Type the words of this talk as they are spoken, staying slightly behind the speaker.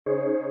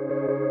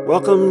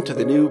Welcome to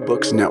the New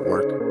Books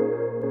Network.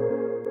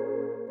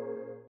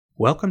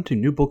 Welcome to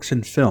New Books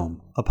in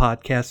Film, a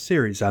podcast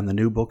series on the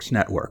New Books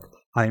Network.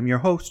 I am your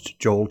host,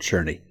 Joel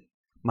Cherney.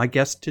 My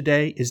guest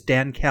today is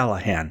Dan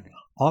Callahan,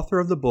 author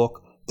of the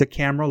book The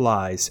Camera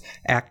Lies,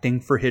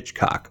 Acting for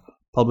Hitchcock,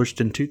 published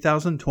in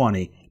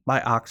 2020 by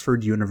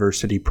Oxford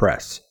University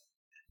Press.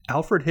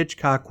 Alfred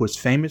Hitchcock was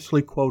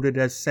famously quoted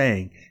as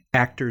saying,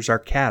 "Actors are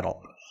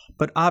cattle,"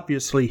 but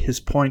obviously his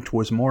point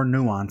was more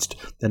nuanced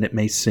than it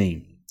may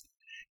seem.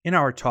 In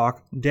our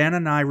talk, Dan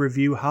and I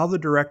review how the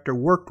director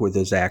worked with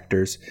his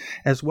actors,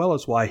 as well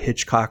as why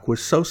Hitchcock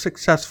was so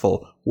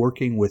successful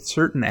working with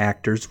certain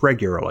actors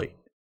regularly.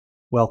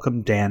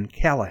 Welcome, Dan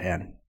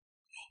Callahan.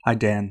 Hi,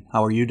 Dan.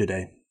 How are you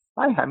today?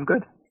 Hi, I'm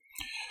good.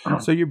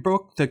 So your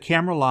book, The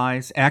Camera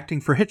Lies,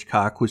 Acting for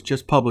Hitchcock, was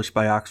just published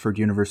by Oxford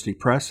University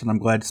Press, and I'm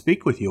glad to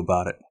speak with you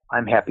about it.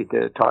 I'm happy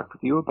to talk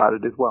with you about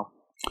it as well.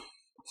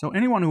 So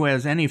anyone who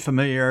has any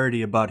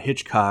familiarity about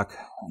Hitchcock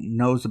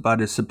knows about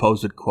his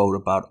supposed quote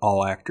about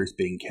all actors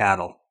being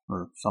cattle,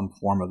 or some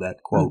form of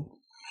that quote.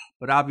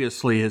 But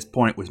obviously his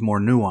point was more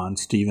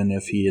nuanced, even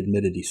if he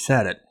admitted he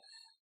said it.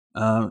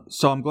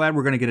 So I'm glad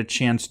we're going to get a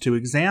chance to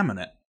examine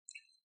it.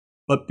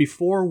 But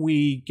before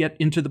we get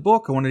into the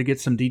book, I wanted to get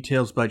some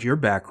details about your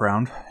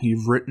background.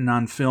 You've written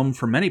on film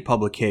for many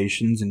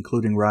publications,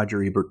 including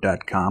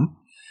RogerEbert.com.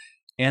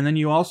 And then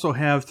you also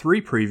have 3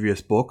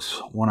 previous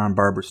books, one on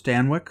Barbara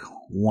Stanwyck,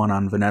 one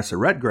on Vanessa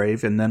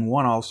Redgrave, and then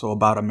one also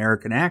about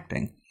American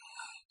acting.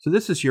 So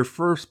this is your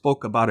first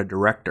book about a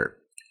director.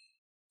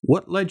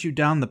 What led you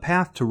down the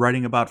path to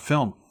writing about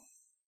film?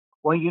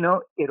 Well,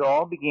 it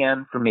all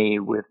began for me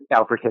with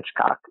Alfred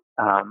Hitchcock.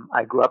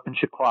 I grew up in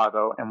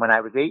Chicago, and when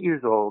I was 8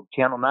 years old,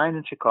 Channel 9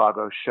 in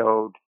Chicago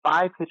showed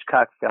 5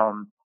 Hitchcock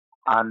films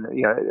on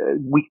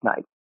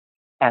weeknights.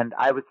 And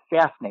I was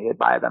fascinated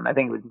by them. I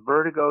think it was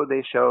Vertigo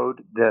they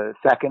showed, the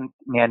second,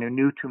 Man Who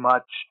Knew Too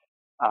Much,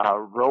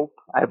 Rope,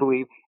 I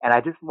believe, and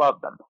I just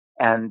loved them.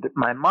 And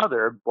my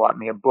mother bought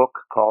me a book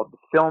called The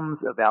Films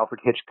of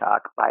Alfred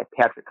Hitchcock by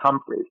Patrick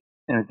Humphreys.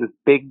 And it was this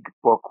big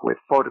book with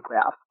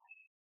photographs.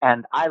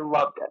 And I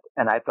loved it.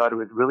 And I thought it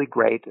was really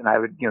great. And I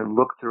would,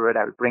 look through it.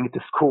 I would bring it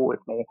to school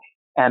with me.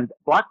 And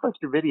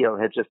Blockbuster Video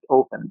had just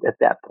opened at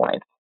that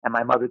point, and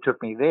my mother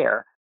took me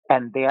there.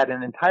 And they had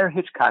an entire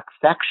Hitchcock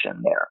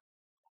section there.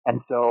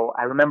 And so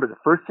I remember the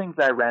first things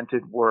I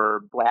rented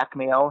were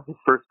Blackmail, his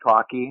first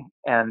talkie,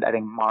 and I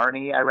think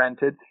Marnie I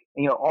rented.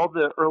 And, all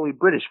the early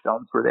British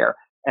films were there.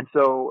 And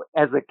so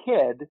as a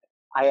kid,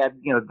 I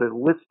had, the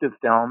list of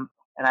films,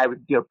 and I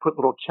would, put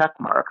little check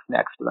marks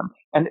next to them.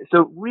 And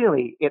so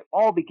really, it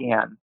all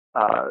began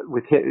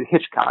with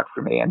Hitchcock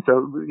for me. And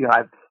so,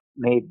 I've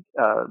made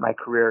my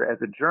career as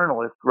a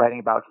journalist writing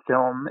about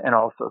film and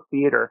also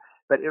theater,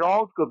 but it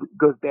all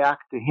goes back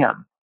to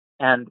him.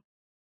 And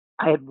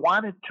I had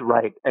wanted to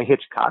write a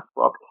Hitchcock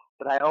book,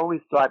 but I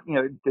always thought,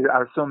 there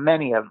are so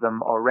many of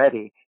them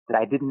already that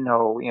I didn't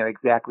know,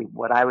 exactly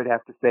what I would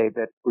have to say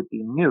that would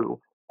be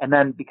new. And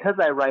then because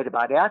I write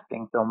about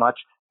acting so much,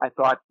 I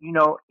thought,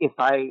 if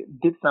I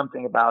did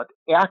something about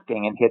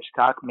acting in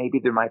Hitchcock, maybe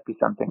there might be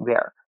something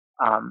there.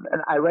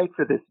 And I write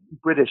for this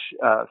British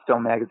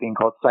film magazine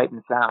called Sight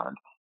and Sound.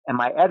 And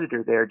my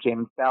editor there,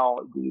 James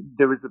Bell,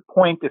 there was a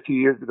point a few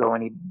years ago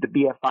when the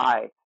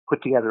BFI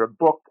put together a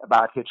book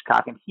about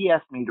Hitchcock, and he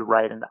asked me to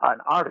write an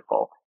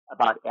article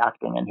about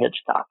acting in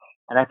Hitchcock.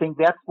 And I think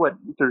that's what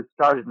sort of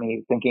started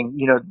me thinking,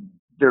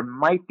 there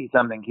might be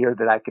something here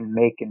that I can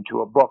make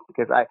into a book,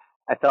 because I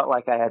felt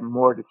like I had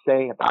more to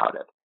say about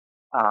it.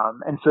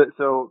 And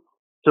so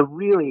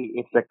really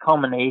it's a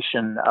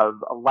culmination of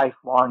a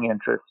lifelong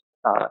interest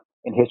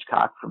in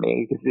Hitchcock for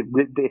me, because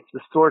it's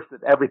the source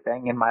of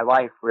everything in my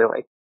life,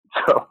 really.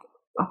 So.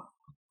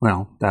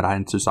 Well, that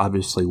answer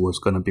obviously was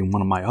going to be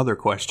one of my other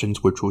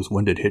questions, which was,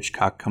 when did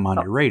Hitchcock come on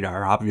your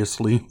radar?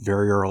 Obviously,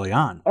 very early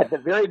on. At the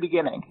very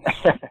beginning.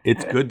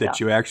 It's good that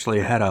you actually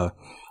had a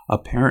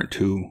parent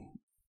who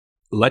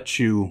let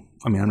you,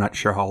 I'm not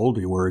sure how old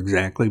you were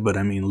exactly, but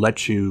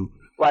let you...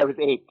 Well, I was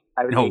 8.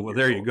 Well,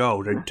 there you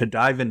go. To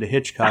dive into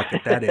Hitchcock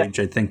at that age,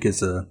 I think,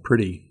 is a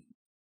pretty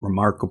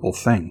remarkable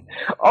thing.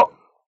 Oh,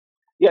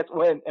 yes.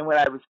 When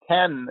I was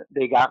 10,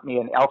 they got me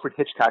an Alfred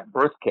Hitchcock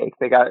birthday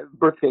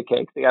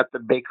cake. They got the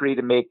bakery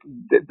to make,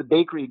 the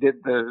bakery did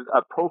the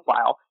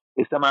profile.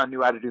 They somehow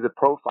knew how to do the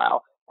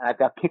profile. And I've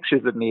got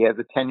pictures of me as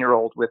a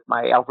 10-year-old with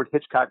my Alfred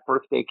Hitchcock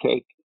birthday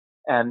cake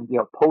and,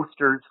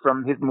 posters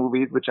from his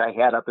movies, which I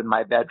had up in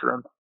my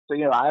bedroom. So,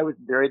 I was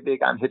very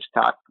big on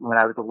Hitchcock when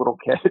I was a little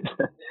kid.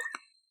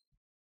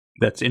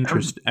 That's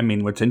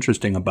interesting. What's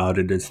interesting about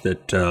it is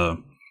that,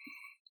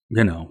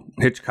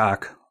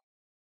 Hitchcock,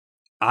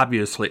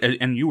 obviously,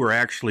 and you were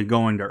actually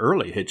going to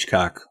early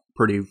Hitchcock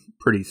pretty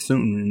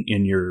soon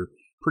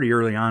pretty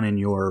early on in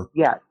your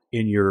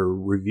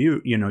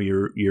review,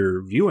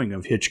 your viewing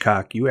of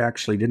Hitchcock. You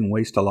actually didn't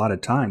waste a lot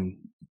of time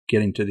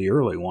getting to the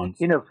early ones.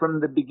 From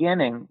the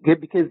beginning,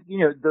 because,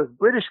 those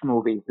British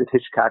movies that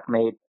Hitchcock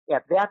made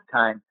at that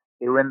time,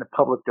 they were in the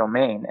public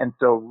domain. And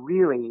so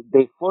really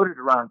they floated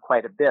around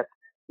quite a bit.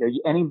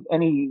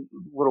 any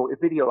little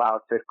video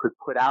outfit could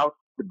put out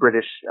the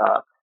British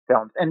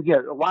films, and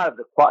a lot of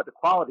the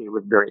quality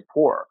was very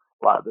poor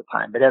a lot of the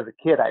time. But as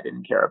a kid, I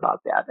didn't care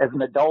about that. As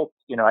an adult,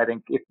 I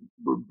think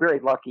we're very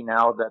lucky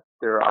now that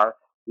there are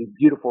these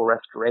beautiful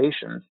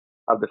restorations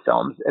of the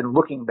films and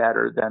looking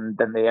better than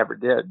they ever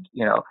did.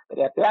 But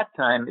at that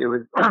time, it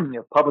was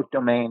public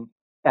domain,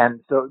 and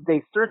so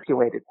they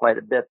circulated quite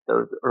a bit,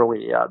 those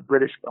early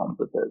British films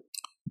of his.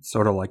 It's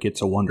sort of like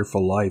It's a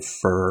Wonderful Life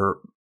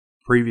for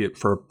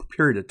a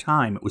period of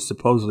time. It was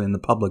supposedly in the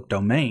public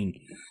domain,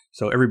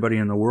 so everybody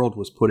in the world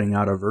was putting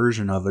out a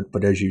version of it.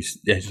 But as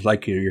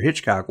like your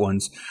Hitchcock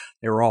ones,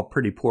 they were all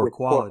pretty poor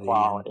quality.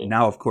 And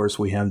now, of course,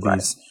 we have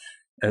these.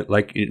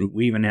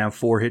 We even have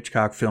 4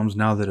 Hitchcock films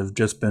now that have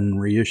just been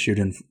reissued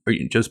and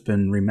just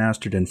been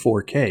remastered in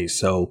 4K.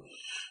 So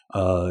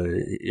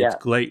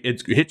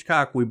it's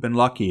Hitchcock. We've been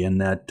lucky in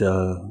that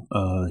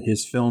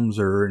his films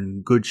are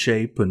in good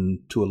shape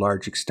and to a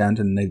large extent,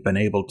 and they've been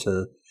able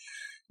to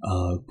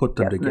put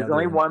them together. There's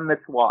only one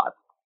that's lost.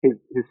 His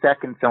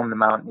second film, The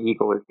Mountain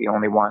Eagle, is the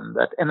only one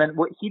that. And then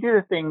he did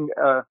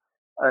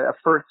a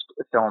first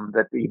film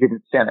that he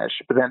didn't finish,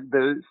 but then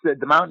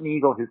the Mountain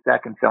Eagle, his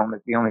second film,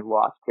 is the only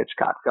lost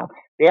Hitchcock film.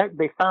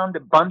 They found a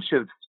bunch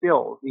of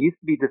stills. It used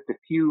to be just a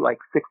few, like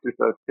 6 or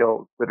so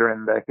stills that are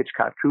in the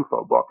Hitchcock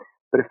Truffaut book.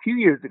 But a few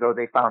years ago,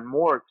 they found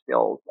more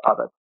stills of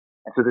it.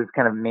 And so there's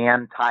kind of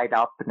man tied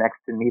up next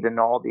to Nita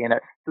Naldi in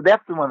it. So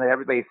that's the one that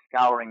everybody's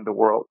scouring the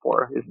world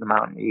for, is the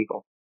Mountain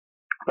Eagle.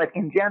 But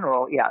in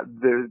general,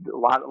 there's a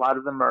lot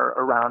of them are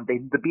around.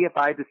 The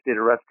BFI just did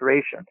a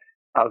restoration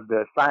of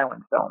the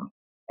silent films.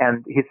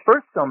 And his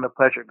first film, The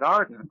Pleasure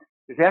Garden,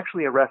 is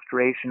actually a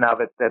restoration of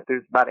it that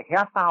there's about a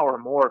half hour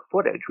more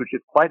footage, which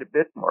is quite a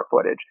bit more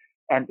footage.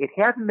 And it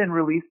hasn't been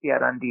released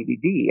yet on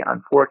DVD,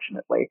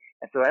 unfortunately.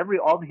 And so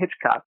all the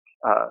Hitchcock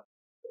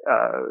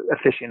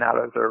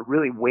aficionados are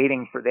really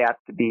waiting for that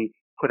to be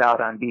put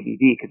out on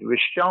DVD because it was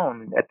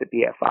shown at the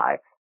BFI.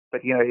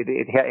 But,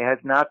 it has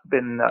not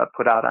been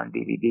put out on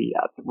DVD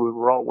yet. We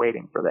were all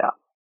waiting for that.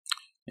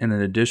 And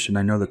in addition,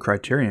 I know the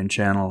Criterion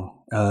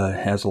Channel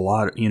has a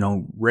lot,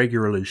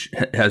 regularly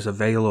has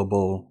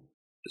available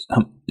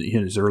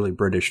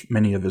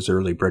many of his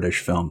early British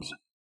films.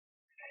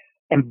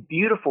 And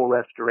beautiful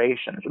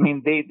restorations. I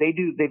mean,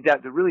 they've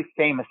got the really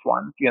famous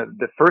ones.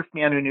 The First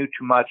Man Who Knew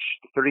Too Much,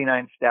 The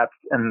 39 Steps,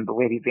 and The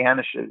Lady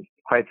Vanishes.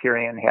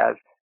 Criterion has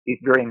these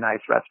very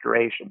nice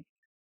restorations.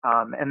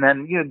 And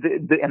then,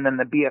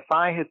 the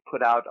BFI has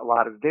put out a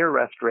lot of their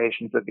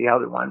restorations of the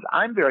other ones.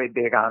 I'm very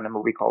big on a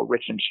movie called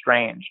Rich and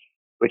Strange,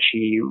 which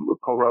he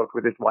co-wrote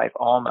with his wife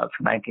Alma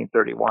from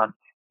 1931.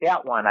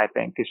 That one, I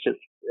think, is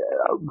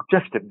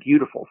just a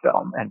beautiful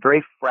film and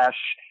very fresh,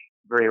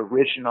 very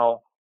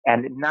original,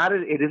 and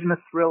it isn't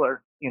a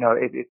thriller.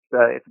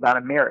 It's about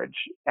a marriage,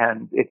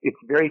 and it's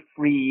very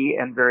free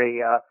and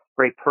very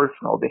very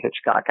personal to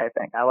Hitchcock. I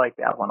think I like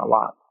that one a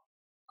lot.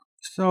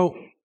 So.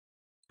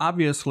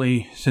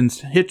 Obviously,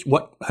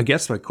 I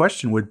guess my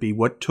question would be,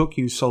 what took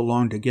you so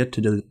long to get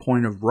to the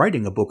point of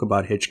writing a book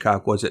about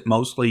Hitchcock? Was it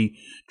mostly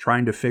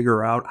trying to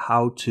figure out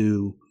how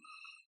to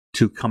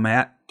come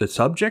at the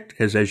subject?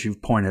 Because as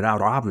you've pointed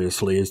out,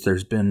 obviously,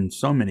 there's been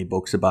so many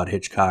books about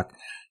Hitchcock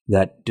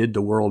that did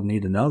the world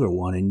need another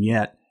one? And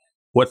yet,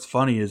 what's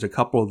funny is a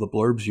couple of the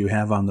blurbs you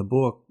have on the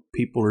book,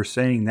 people are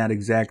saying that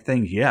exact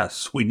thing.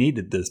 Yes, we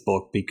needed this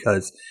book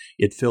because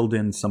it filled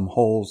in some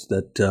holes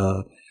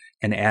that...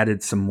 and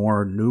added some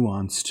more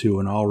nuance to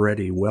an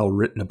already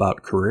well-written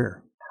about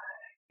career.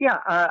 Yeah,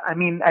 I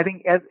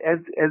think as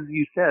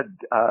you said,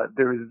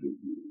 there was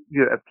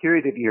a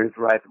period of years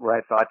where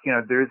I thought,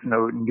 there's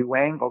no new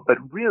angle, but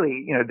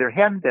really, there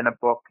hadn't been a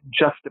book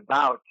just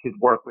about his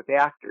work with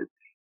actors.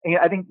 And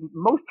I think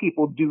most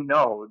people do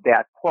know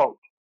that quote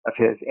of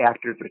his,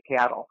 "Actors are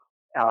cattle."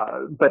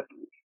 But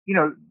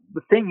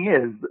the thing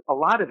is, a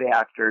lot of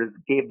actors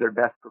gave their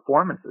best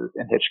performances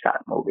in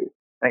Hitchcock movies.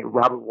 Like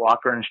Robert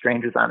Walker in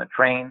Strangers on a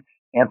Train,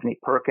 Anthony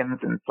Perkins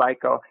in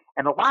Psycho.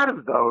 And a lot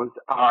of those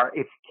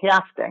it's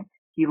casting.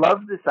 He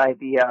loves this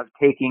idea of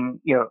taking,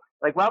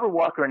 like Robert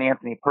Walker and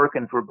Anthony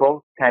Perkins were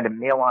both kind of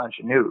male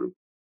ingenues.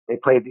 They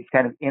played these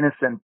kind of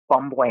innocent,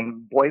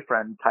 bumbling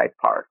boyfriend type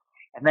parts.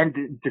 And then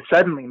to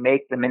suddenly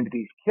make them into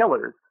these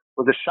killers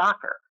was a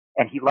shocker.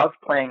 And he loved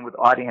playing with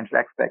audience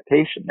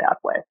expectation that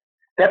way.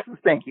 That's the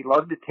thing. He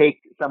loved to take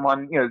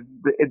someone,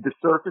 the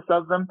surface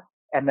of them,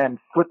 and then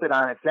flip it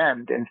on its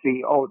end and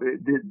see,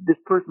 this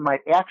person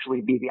might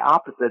actually be the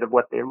opposite of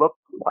what they look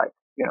like,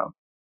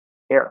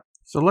 here.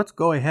 So let's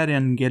go ahead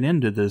and get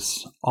into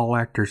this "all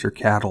actors are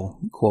cattle"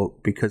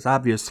 quote, because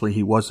obviously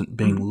he wasn't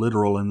being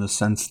literal in the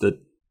sense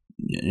that,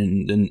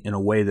 in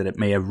a way that it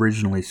may have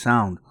originally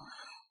sound.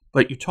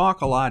 But you talk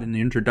a lot in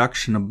the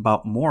introduction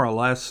about more or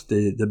less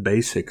the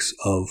basics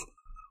of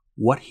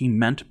what he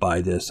meant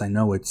by this. I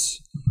know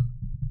it's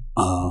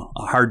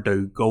hard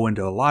to go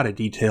into a lot of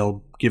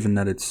detail given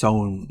that it's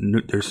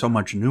there's so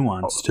much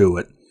nuance to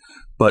it.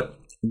 But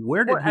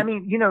where did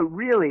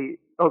really...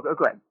 Oh,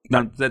 go ahead.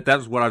 Now,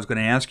 that's what I was going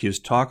to ask you, is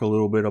talk a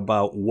little bit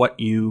about what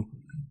you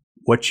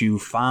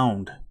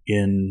found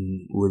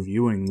in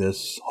reviewing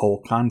this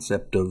whole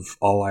concept of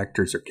all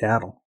actors are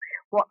cattle?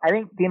 Well, I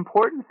think the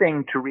important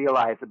thing to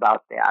realize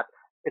about that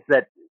is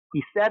that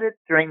he said it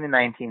during the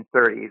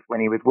 1930s when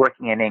he was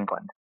working in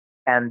England.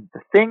 And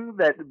the thing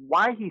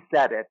why he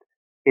said it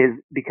is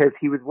because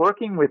he was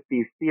working with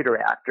these theater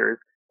actors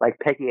like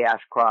Peggy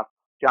Ashcroft,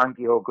 John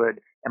Gielgud,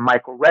 and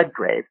Michael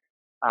Redgrave.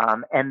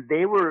 And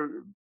they were,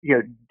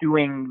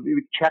 doing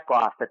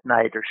Chekhov at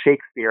night or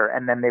Shakespeare,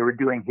 and then they were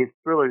doing his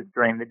thrillers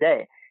during the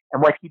day.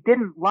 And what he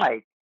didn't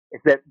like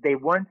is that they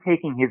weren't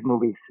taking his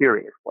movies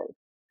seriously.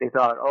 They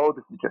thought, oh,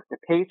 this is just a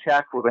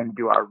paycheck. We're going to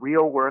do our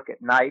real work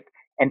at night.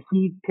 And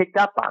he picked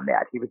up on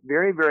that. He was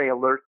very, very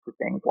alert to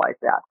things like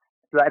that.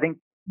 So I think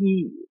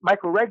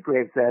Michael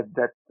Redgrave said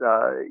that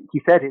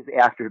he said his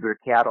actors were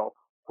cattle,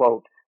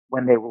 quote,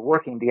 when they were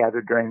working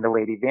together during The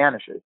Lady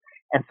Vanishes.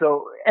 And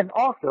so, and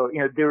also,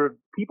 there were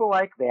people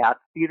like that,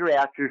 theater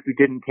actors who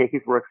didn't take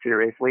his work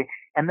seriously.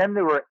 And then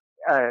there were,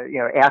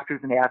 actors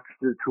and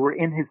actresses who were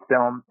in his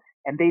films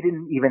and they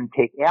didn't even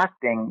take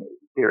acting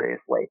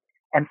seriously.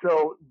 And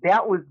so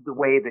that was the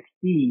way that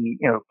he,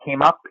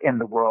 came up in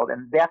the world.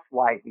 And that's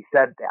why he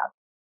said that.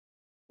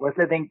 Was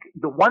I think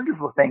the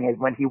wonderful thing is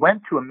when he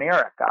went to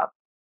America,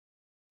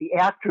 the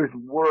actors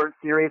were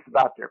serious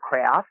about their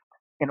craft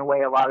in a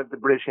way a lot of the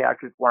British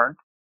actors weren't.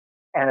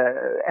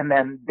 And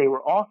then they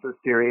were also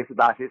serious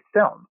about his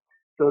films.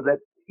 So that,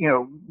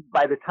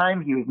 by the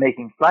time he was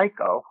making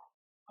Psycho,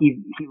 he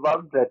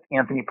loved that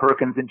Anthony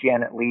Perkins and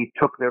Janet Leigh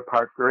took their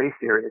part very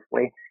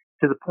seriously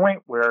to the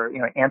point where,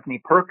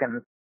 Anthony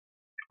Perkins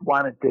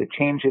wanted to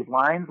change his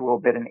lines a little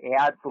bit and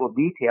add little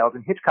details.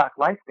 And Hitchcock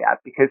liked that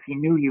because he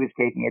knew he was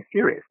taking it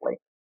seriously.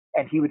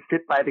 And he would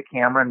sit by the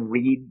camera and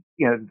read,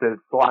 the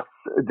thoughts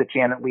that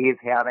Janet Leigh is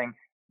having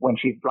when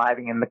she's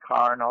driving in the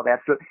car and all that.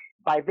 So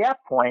by that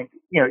point,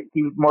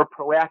 he was more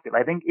proactive.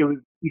 I think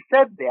he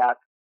said that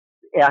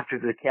after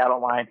the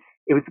cattle line,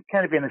 it was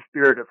kind of in a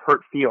spirit of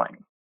hurt feelings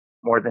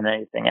more than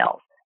anything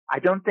else. I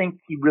don't think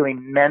he really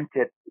meant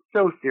it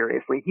so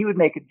seriously. He would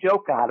make a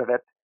joke out of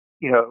it,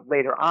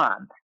 later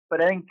on.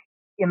 But I think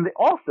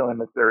also in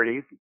the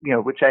 30s,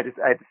 which I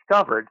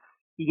discovered,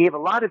 he gave a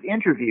lot of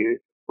interviews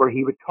where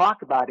he would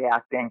talk about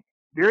acting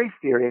very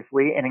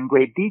seriously and in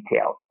great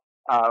detail,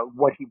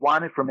 what he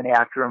wanted from an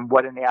actor and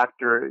what an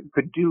actor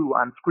could do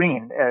on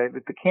screen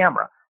with the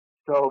camera.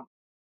 So,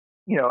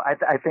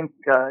 I think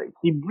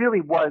he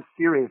really was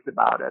serious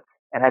about it.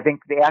 And I think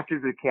The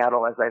Actors Are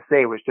Cattle, as I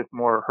say, was just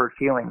more hurt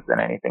feelings than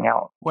anything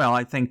else. Well,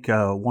 I think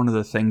one of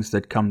the things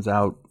that comes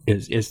out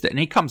is that, and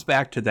he comes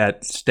back to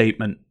that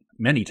statement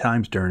many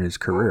times during his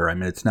career. I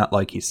mean, it's not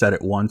like he said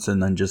it once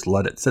and then just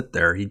let it sit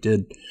there. He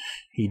did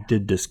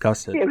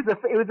discuss it. It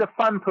was a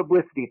fun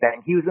publicity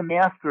thing. He was a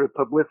master of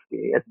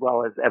publicity as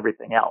well as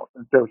everything else,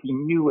 and so he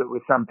knew it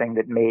was something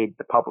that made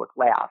the public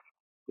laugh.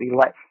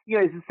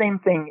 It's the same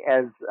thing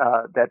as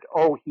that.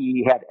 Oh,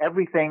 he had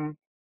everything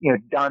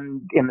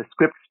done in the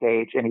script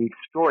stage, and he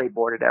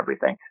storyboarded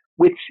everything,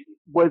 which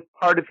was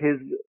part of his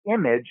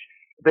image,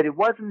 but it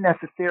wasn't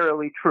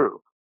necessarily true.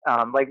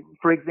 Like,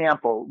 for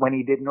example, when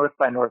he did North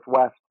by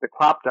Northwest, the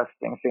crop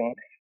dusting scene,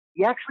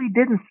 he actually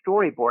didn't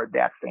storyboard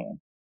that scene.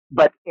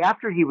 But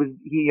after he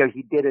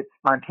did it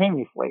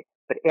spontaneously.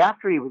 But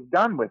after he was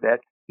done with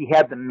it, he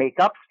had them make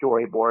up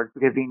storyboards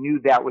because he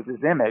knew that was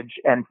his image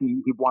and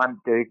he wanted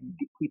to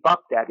keep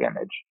up that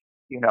image,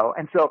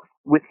 And so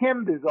with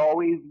him, there's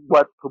always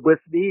what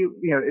publicity,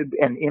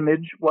 and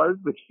image was,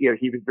 which,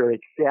 he was very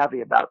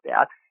savvy about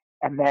that.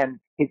 And then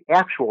his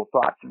actual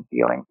thoughts and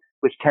feelings,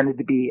 which tended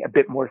to be a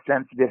bit more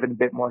sensitive and a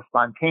bit more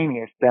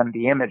spontaneous than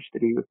the image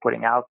that he was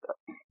putting out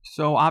there.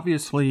 So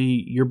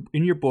obviously,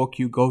 in your book,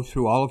 you go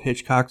through all of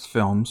Hitchcock's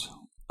films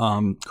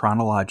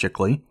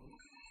chronologically.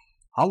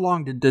 How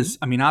long did this,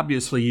 I mean,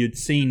 obviously you'd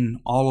seen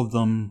all of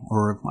them,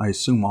 or I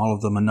assume all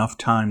of them enough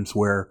times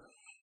where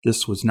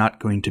this was not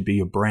going to be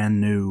a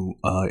brand new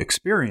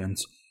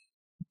experience.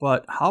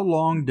 But how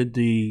long did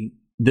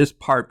this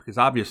part, because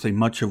obviously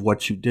much of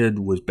what you did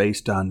was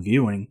based on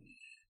viewing,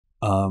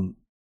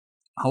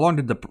 how long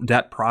did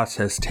that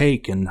process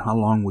take, and how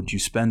long would you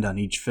spend on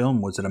each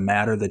film? Was it a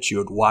matter that you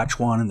would watch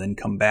one and then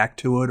come back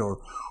to it, or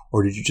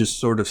did you just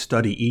sort of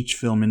study each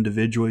film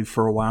individually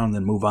for a while and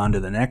then move on to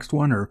the next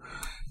one, or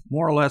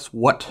more or less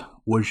what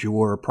was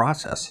your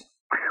process?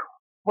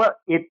 Well,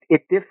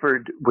 it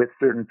differed with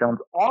certain films.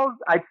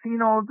 I'd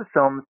seen all of the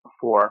films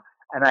before,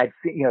 and I'd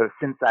seen,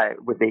 since I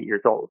was 8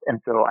 years old, and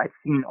so I'd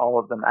seen all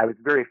of them. I was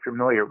very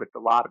familiar with a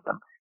lot of them.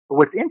 But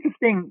what's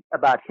interesting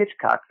about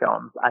Hitchcock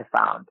films, I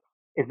found,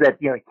 is that,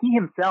 he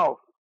himself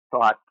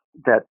thought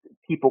that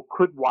people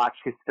could watch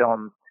his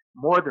films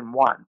more than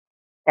once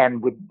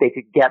and they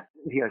could get,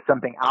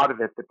 something out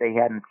of it that they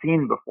hadn't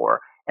seen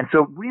before. And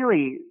so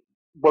really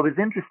what was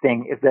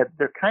interesting is that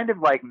they're kind of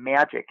like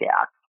magic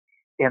acts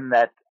in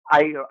that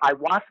I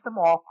watched them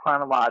all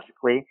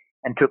chronologically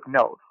and took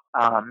notes.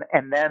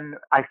 And then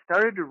I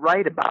started to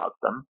write about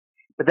them.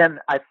 But then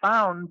I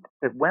found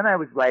that when I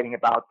was writing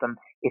about them,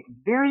 it's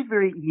very,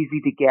 very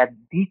easy to get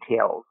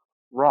details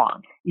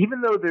wrong.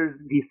 Even though there's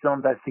these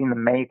films, I've seen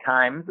them many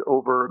times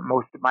over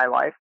most of my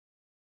life,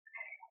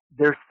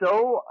 they're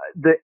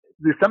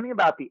there's something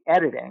about the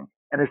editing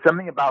and there's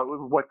something about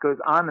what goes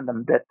on in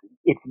them that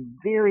it's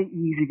very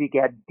easy to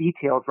get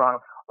details wrong.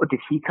 Oh, did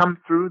he come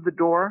through the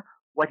door?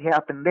 What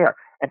happened there?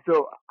 And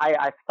so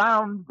I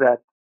found that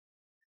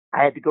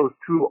I had to go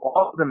through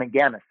all of them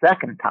again a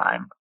second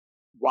time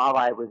while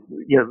I was,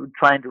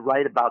 trying to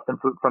write about them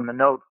from the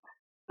notes.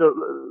 So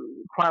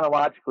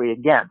chronologically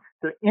again.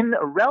 So in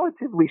a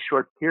relatively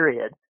short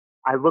period,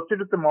 I looked at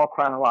them all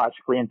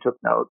chronologically and took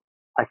notes.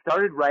 I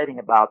started writing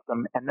about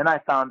them, and then I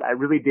found I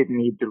really did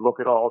need to look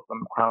at all of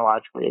them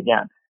chronologically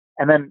again.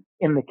 And then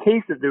in the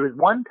case of, there was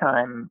one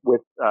time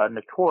with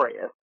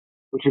Notorious,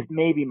 which is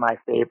maybe my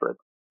favorite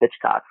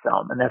Hitchcock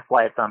film, and that's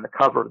why it's on the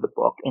cover of the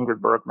book,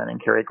 Ingrid Bergman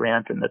and Cary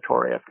Grant in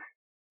Notorious.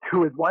 There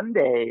was one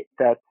day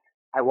that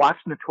I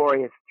watched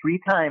Notorious 3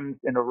 times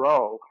in a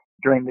row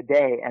during the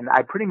day, and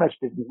I pretty much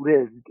just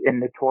lived in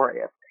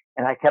Notorious.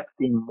 And I kept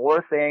seeing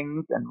more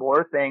things,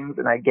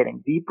 and I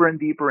getting deeper and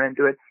deeper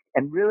into it.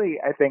 And really,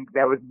 I think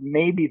that was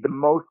maybe the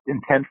most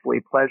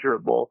intensely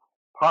pleasurable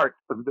part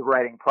of the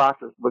writing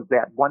process, was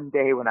that one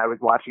day when I was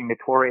watching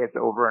Notorious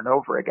over and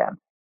over again,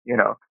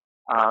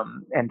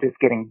 and just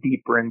getting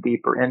deeper and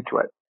deeper into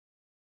it.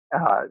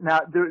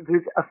 Now,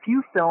 there's a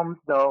few films,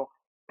 though,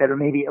 that are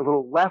maybe a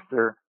little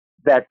lesser,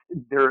 that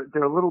they're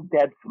a little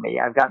dead for me.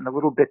 I've gotten a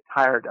little bit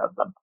tired of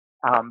them.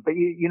 But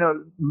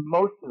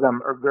most of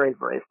them are very,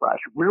 very fresh.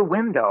 Rear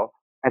Window,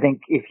 I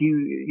think if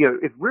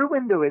if Rear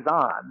Window is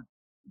on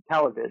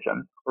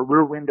television or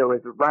Rear Window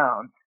is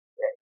around,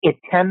 it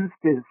tends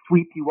to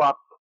sweep you up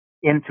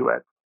into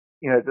it.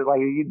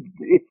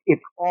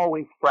 It's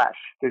always fresh.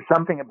 There's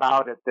something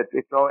about it that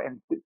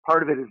and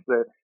part of it is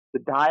the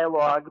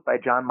dialogue by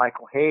John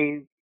Michael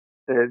Hayes.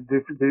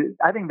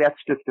 I think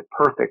that's just a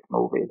perfect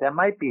movie. That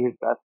might be his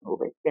best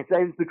movie.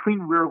 It's between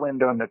Rear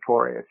Window and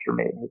Notorious for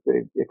me,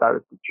 if I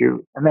was to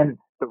choose. And then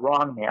The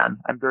Wrong Man,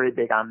 I'm very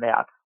big on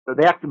that. So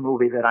that's a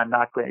movie that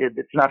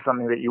it's not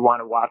something that you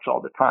want to watch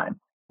all the time.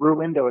 Rear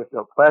Window is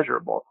so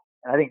pleasurable.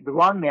 And I think The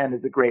Wrong Man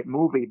is a great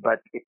movie, but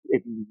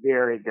it's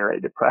very,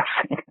 very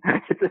depressing.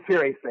 It's a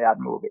very sad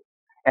movie.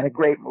 And a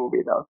great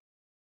movie, though.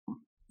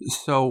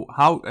 So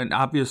and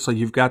obviously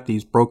you've got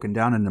these broken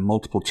down into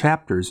multiple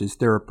chapters. Is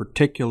there a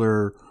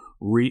particular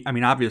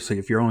obviously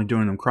if you're only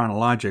doing them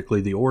chronologically,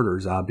 the order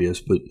is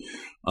obvious, but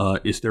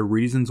is there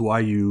reasons why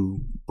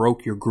you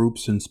broke your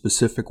groups in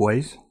specific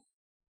ways?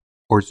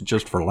 Or is it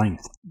just for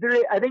length?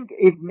 I think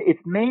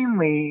it's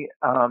mainly,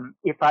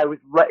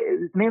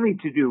 it's mainly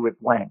to do with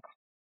length.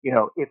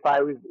 If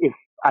I was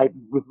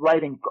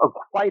writing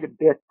quite a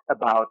bit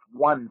about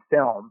one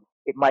film,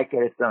 it might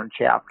get its own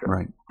chapter.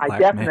 Right. I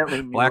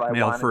definitely knew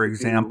Blackmail, for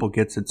example,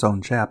 gets its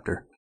own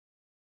chapter.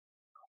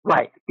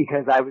 Right,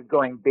 because I was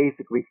going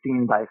basically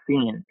scene by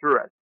scene through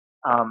it.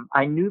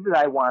 I knew that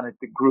I wanted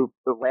to group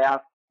the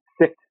last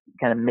 6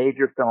 kind of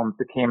major films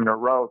that came in a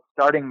row,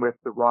 starting with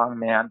The Wrong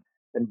Man,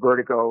 then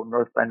Vertigo,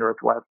 North by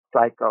Northwest,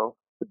 Psycho,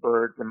 The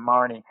Birds, and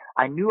Marnie.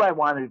 I knew I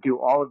wanted to do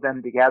all of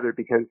them together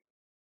because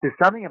there's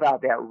something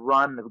about that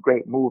run of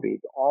great movies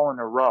all in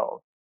a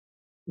row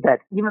that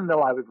even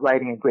though I was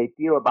writing a great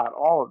deal about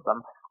all of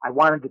them, I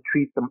wanted to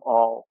treat them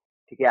all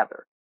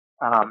together.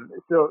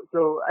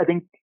 So I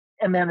think,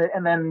 and then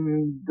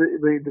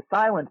the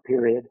silent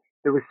period,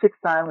 there were 6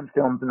 silent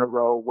films in a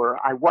row where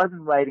I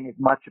wasn't writing as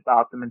much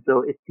about them, and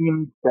so it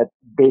seemed that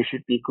they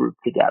should be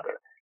grouped together.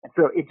 And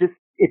so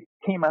it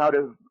came out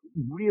of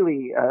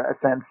really a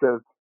sense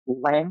of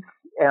length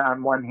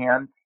on one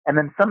hand, and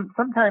then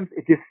sometimes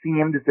it just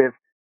seemed as if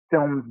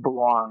films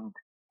belonged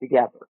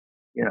together.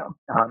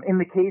 In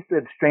the case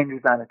of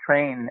Strangers on a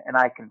Train and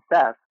I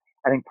Confess,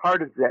 I think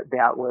part of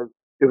that was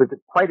there was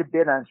quite a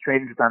bit on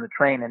Strangers on a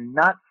Train and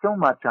not so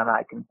much on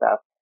I Confess.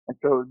 And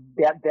so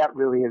that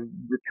really is,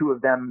 the two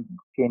of them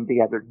came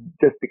together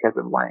just because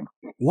of length.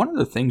 One of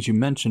the things you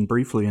mentioned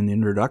briefly in the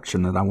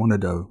introduction that I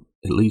wanted to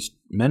at least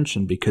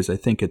mention, because I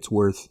think it's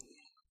worth,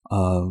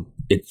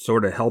 it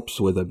sort of helps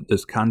with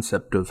this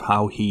concept of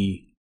how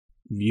he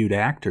viewed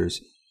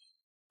actors.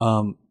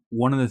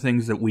 One of the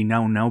things that we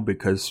now know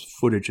because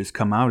footage has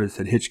come out is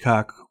that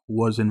Hitchcock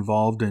was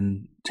involved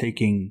in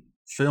taking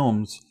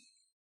films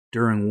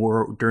during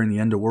the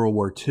end of World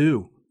War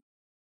II.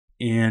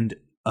 And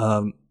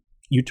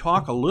you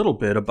talk a little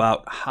bit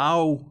about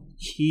how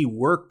he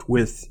worked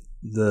with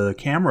the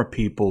camera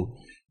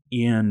people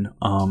in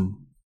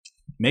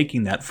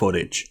making that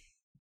footage.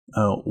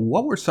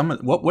 What were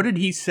what did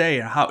he say?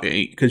 How,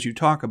 because you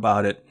talk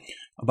about it,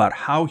 about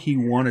how he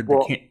wanted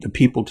the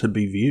people to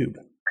be viewed.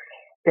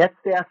 That's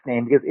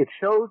fascinating because it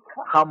shows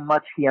how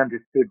much he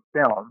understood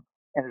film,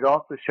 and it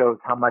also shows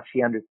how much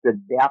he understood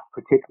that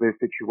particular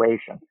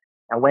situation.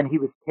 And when he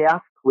was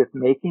tasked with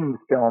making the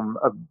film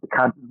of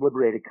the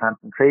liberated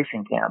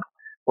concentration camps,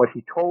 what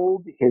he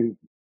told his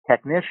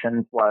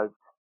technicians was,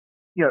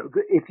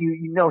 if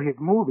you know his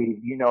movies,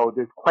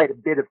 there's quite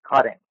a bit of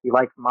cutting. He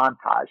likes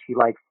montage. He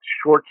likes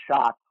short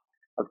shots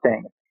of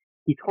things.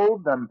 He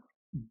told them,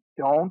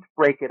 don't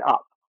break it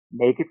up.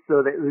 Make it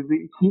so that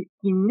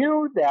he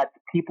knew that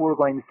people were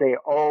going to say,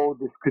 oh,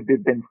 this could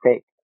have been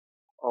fake.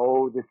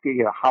 Oh, this could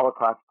be a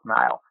Holocaust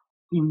denial.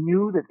 he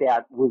knew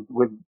that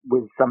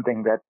was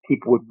something that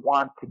people would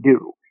want to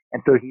do.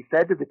 And so he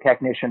said to the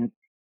technician,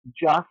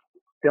 just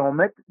film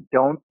it.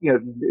 Don't,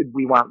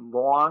 we want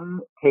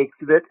long takes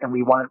of it, and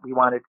we want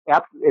it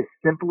as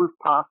simple as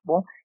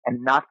possible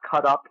and not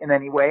cut up in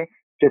any way.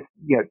 Just,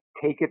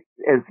 take it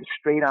as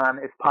straight on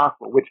as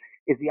possible, which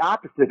is the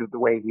opposite of the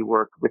way he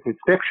worked with his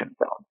fiction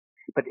films.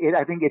 But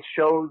I think it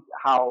shows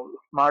how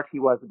smart he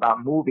was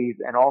about movies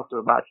and also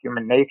about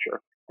human nature,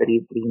 that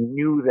he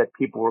knew that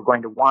people were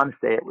going to want to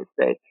say it was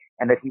fake,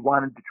 and that he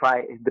wanted to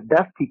try the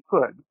best he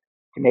could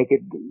to make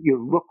it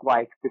look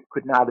like this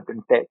could not have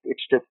been fake.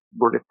 It's just,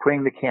 we're just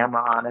putting the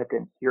camera on it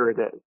and here it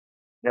is,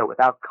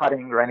 without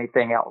cutting or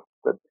anything else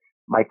that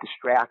might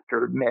distract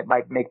or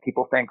might make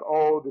people think,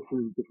 oh, this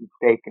is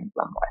fake in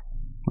some way.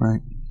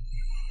 Right.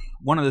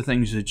 One of the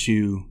things that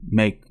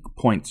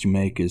points you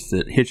make is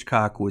that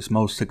Hitchcock was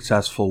most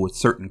successful with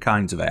certain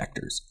kinds of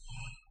actors.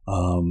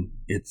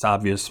 It's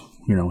obvious,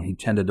 he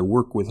tended to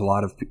work with a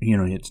lot of,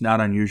 it's not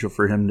unusual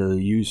for him to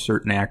use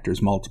certain actors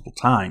multiple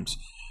times.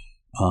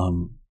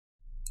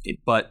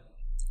 But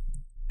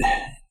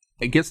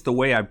I guess the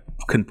way I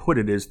can put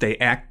it is they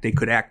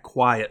could act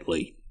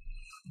quietly,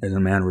 as a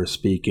manner of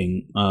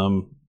speaking.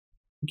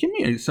 Give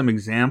me some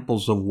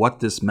examples of what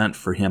this meant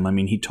for him. I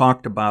mean, he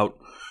talked about,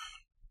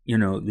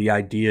 the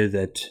idea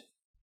that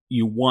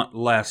you want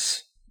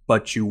less,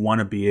 but you want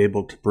to be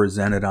able to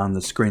present it on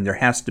the screen. There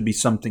has to be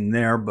something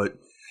there, but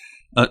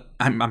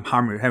I'm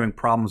having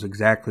problems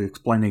exactly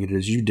explaining it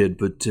as you did.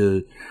 But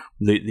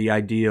the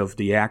idea of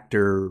the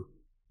actor,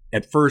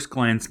 at first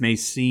glance, may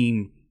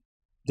seem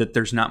that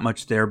there's not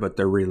much there, but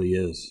there really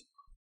is.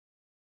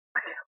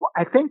 Well,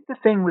 I think the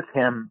thing with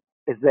him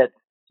is that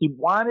he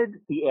wanted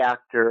the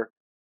actor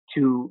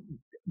to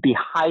be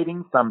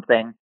hiding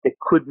something that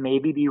could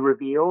maybe be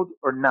revealed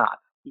or not.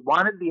 He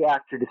wanted the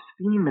actor to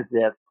seem as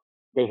if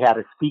they had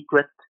a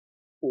secret,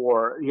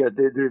 or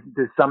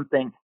there's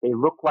something. They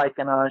look like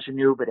an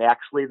ingenue, but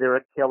actually they're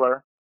a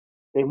killer.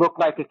 They look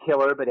like a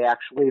killer, but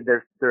actually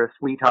they're a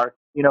sweetheart.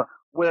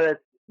 Whereas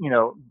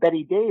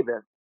Bette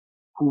Davis,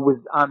 who was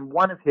on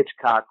one of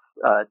Hitchcock's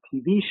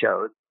TV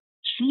shows,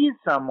 she's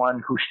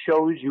someone who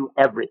shows you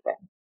everything,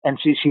 and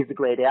she's a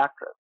great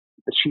actress.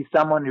 But she's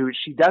someone who,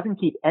 she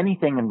doesn't keep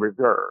anything in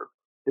reserve.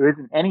 There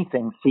isn't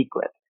anything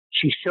secret.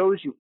 She shows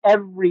you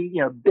every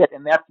bit,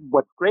 and that's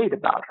what's great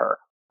about her.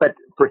 But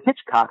for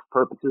Hitchcock's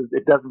purposes,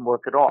 it doesn't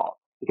work at all,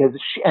 because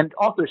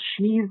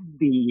she's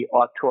the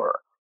auteur.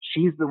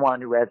 She's the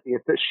one who has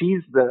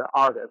she's the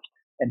artist,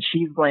 and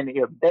she's going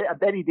to, a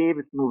Bette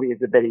Davis movie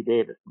is a Bette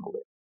Davis movie.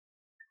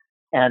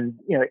 And,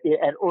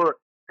 or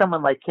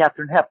someone like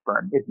Katharine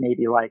Hepburn is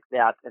maybe like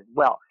that as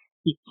well.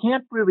 He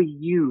can't really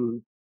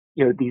use,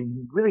 these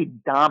really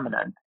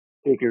dominant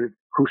figures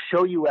who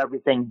show you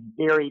everything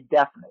very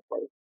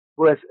definitely.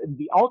 Whereas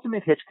the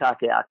ultimate Hitchcock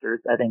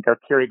actors, I think, are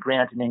Cary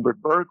Grant and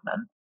Ingrid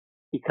Bergman,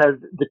 because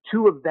the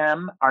two of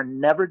them are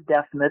never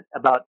definite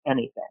about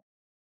anything.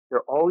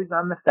 They're always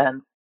on the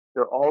fence.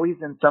 They're always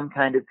in some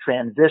kind of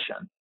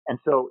transition. And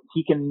so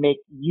he can make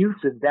use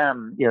of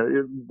them,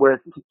 whereas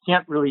he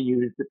can't really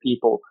use the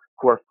people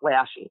who are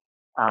flashy.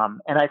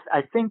 And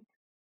I think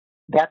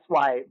that's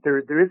why there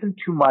isn't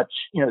too much,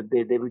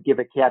 they would give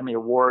Academy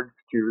Awards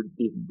to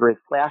these very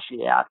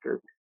flashy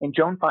actors. And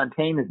Joan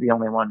Fontaine is the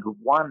only one who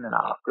won an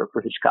Oscar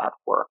for Hitchcock's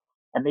work.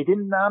 And they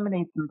didn't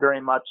nominate him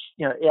very much,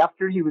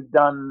 after he was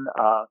done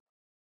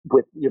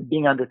with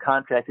being under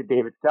contract to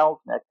David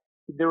Selznick.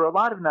 There were a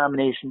lot of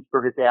nominations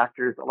for his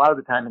actors, a lot of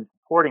the time in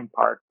supporting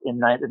parts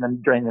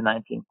during the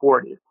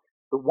 1940s.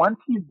 But once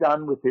he's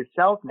done with his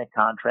Selznick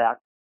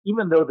contract,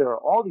 even though there are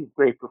all these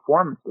great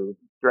performances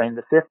during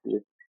the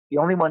 50s, the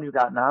only one who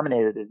got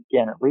nominated is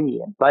Janet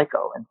Leigh in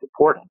Psycho and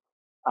supporting.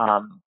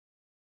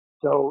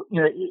 So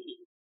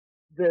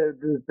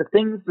the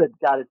things that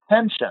got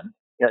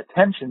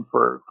attention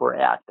for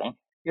acting,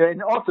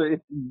 and also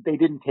they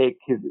didn't take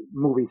his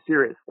movie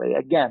seriously.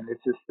 Again,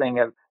 it's this thing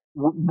of,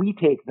 we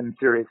take them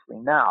seriously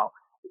now.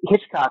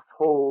 Hitchcock's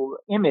whole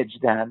image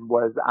then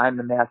was, I'm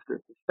the master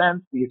of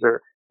suspense. These are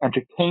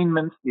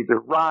entertainments. These are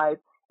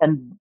rides.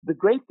 And the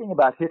great thing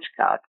about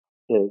Hitchcock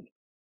is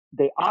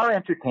they are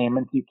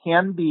entertainments. You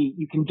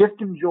can just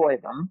enjoy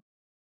them,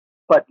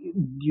 but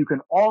you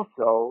can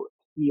also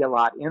see a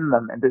lot in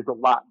them, and there's a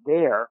lot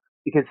there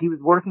because he was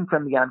working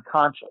from the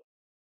unconscious.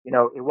 It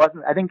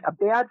wasn't, I think a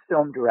bad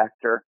film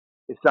director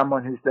is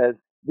someone who says,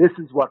 this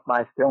is what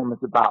my film is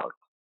about,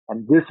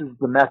 and this is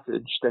the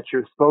message that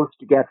you're supposed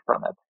to get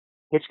from it.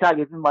 Hitchcock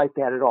isn't like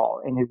that at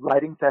all. In his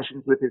writing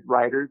sessions with his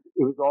writers,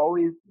 it was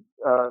always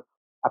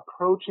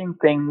approaching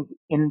things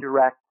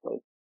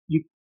indirectly.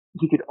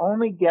 He could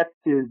only get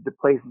to the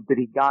places that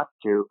he got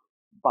to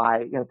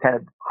by kind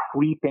of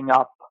creeping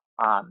up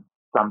on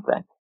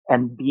something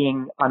and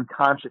being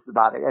unconscious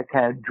about it, a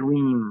kind of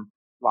dream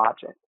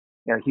logic.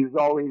 He was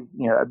always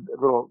a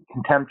little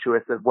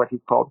contemptuous of what he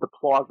called the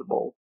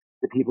plausible,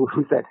 the people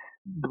who said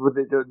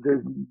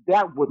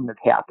that wouldn't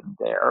have happened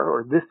there,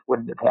 or this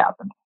wouldn't have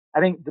happened.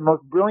 I think the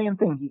most brilliant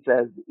thing he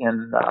says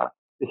in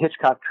the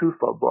Hitchcock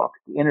Truffaut book,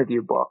 the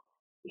interview book,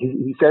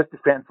 he says to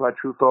Francois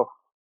Truffaut,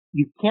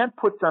 you can't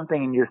put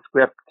something in your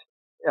script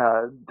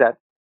that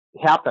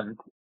happened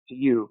to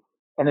you,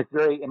 and it's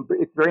very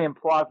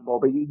implausible.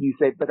 But you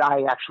say, "But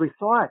I actually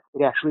saw it.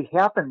 It actually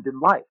happened in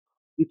life."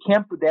 You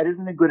can't. That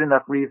isn't a good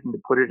enough reason to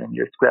put it in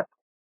your script.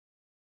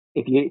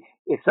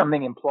 If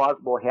something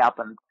implausible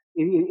happened,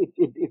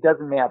 it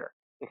doesn't matter.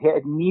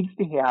 It needs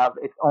to have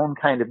its own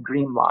kind of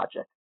dream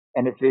logic.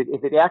 And if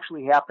it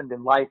actually happened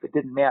in life, it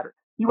didn't matter.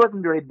 He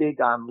wasn't very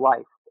big on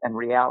life and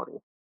reality,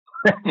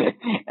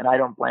 and I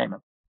don't blame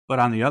him. But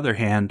on the other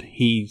hand,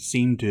 he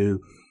seemed to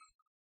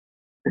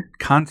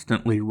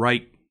constantly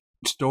write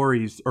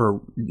stories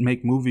or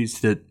make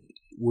movies that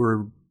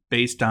were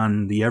based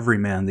on the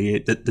everyman,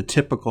 the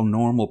typical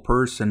normal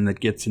person that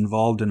gets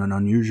involved in an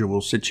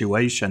unusual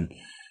situation.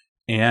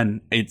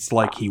 And it's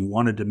like he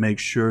wanted to make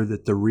sure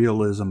that the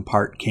realism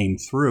part came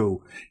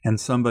through, and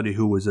somebody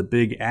who was a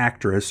big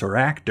actress or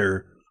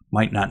actor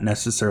might not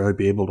necessarily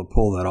be able to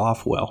pull that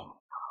off well.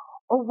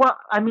 Oh, well,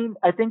 I mean,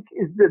 I think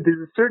there's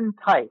a certain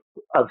type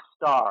of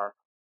star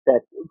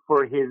that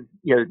for his,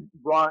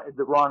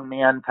 the wrong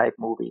man type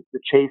movies, the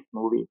chase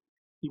movies,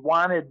 he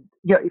wanted,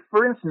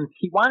 for instance,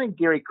 he wanted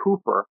Gary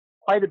Cooper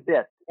quite a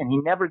bit, and he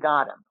never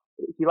got him.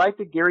 He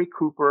liked a Gary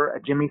Cooper,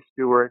 a Jimmy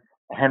Stewart,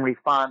 a Henry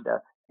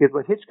Fonda. Because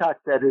what Hitchcock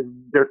said is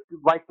they're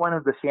like one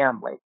of the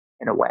family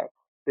in a way.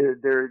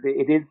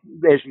 It is,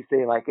 as you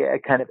say, like a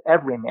kind of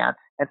everyman.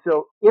 And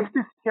so if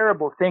this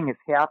terrible thing is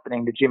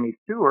happening to Jimmy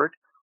Stewart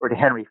or to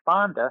Henry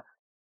Fonda,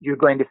 you're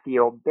going to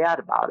feel bad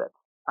about it.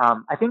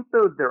 I think,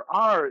 though, there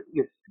are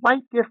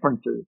slight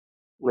differences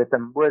with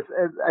him. Whereas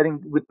I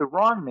think with The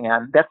Wrong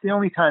Man, that's the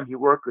only time he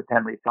worked with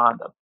Henry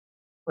Fonda.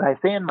 What I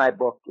say in my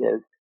book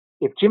is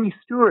if Jimmy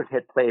Stewart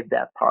had played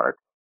that part,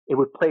 it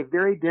would play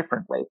very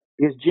differently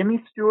because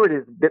Jimmy Stewart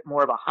is a bit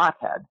more of a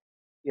hothead.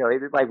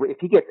 Like if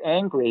he gets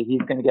angry,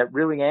 he's going to get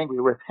really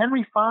angry. Whereas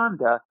Henry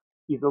Fonda,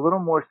 he's a little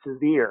more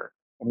severe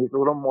and he's a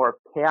little more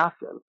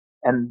passive.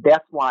 And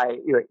that's why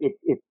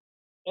it's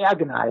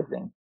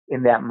agonizing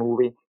in that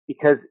movie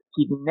because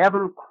he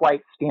never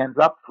quite stands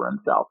up for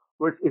himself.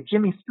 Whereas if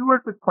Jimmy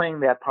Stewart was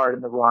playing that part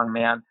in The Wrong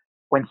Man,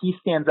 when he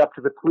stands up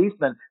to the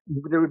policeman,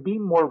 there would be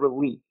more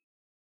relief.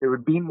 There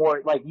would be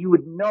more, like you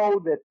would know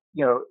that,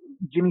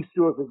 Jimmy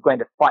Stewart was going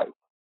to fight,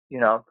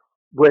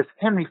 whereas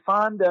Henry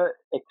Fonda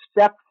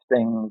accepts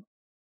things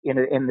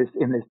in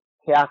this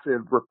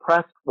passive,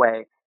 repressed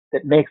way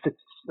that makes it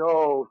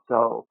so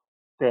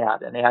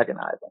sad and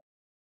agonizing.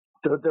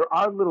 So there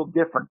are little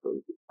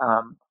differences,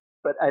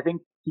 but I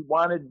think he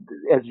wanted,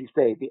 as you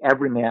say, the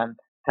everyman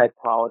type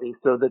quality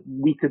so that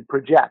we could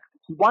project.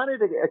 He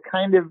wanted a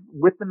kind of,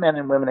 with the men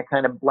and women, a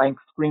kind of blank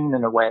screen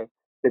in a way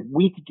that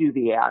we could do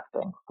the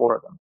acting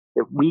for them,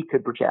 that we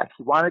could project.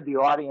 He wanted the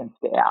audience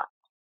to act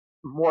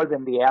more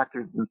than the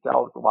actors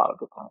themselves a lot of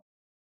the time.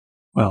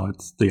 Well,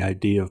 it's the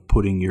idea of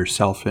putting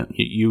yourself in.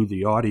 You,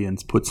 the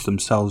audience, puts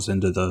themselves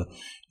into the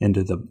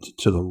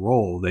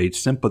role. They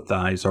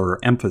sympathize or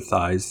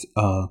empathize,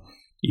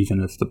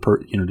 even if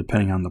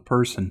depending on the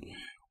person,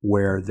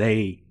 where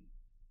they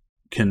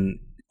can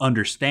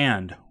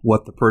understand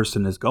what the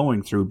person is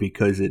going through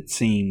because it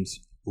seems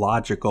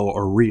logical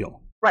or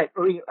real. Right.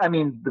 I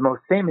mean, the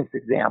most famous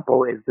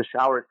example is the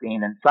shower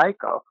scene in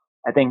Psycho.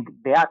 I think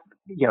that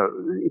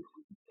it's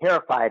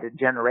terrified a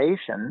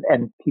generation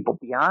and people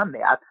beyond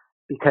that.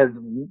 Because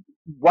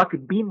what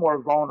could be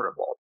more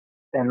vulnerable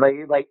than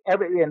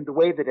and the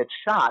way that it's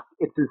shot,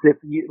 it's as if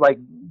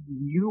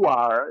you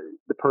are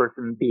the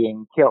person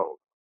being killed,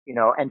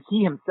 and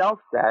he himself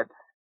said,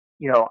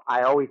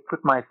 I always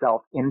put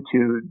myself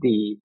into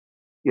the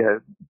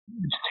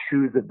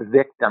shoes of the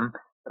victim,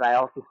 but I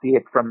also see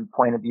it from the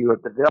point of view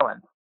of the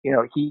villain.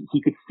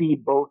 He could see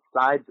both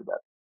sides of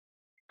it.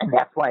 And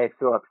that's why it's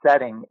so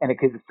upsetting. And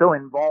because it's so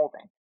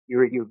involving,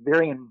 you're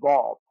very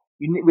involved.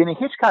 In a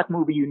Hitchcock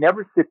movie, you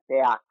never sit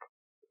back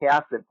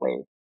passively.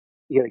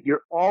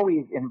 You're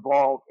always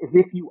involved as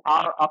if you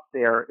are up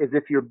there, as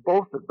if you're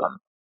both of them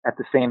at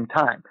the same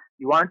time.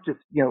 You aren't just,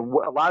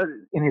 a lot of,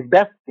 in his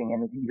best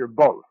scene, you're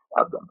both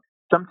of them.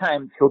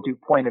 Sometimes he'll do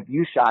point of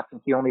view shots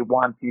and he only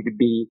wants you to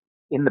be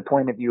in the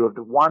point of view of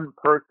the one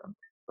person.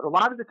 But a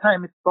lot of the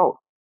time it's both.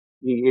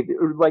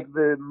 Like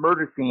the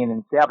murder scene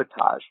in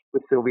Sabotage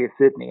with Sylvia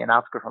Sidney and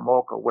Oscar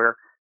Homolka, where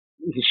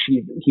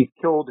he's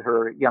killed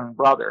her young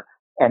brother.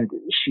 And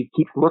she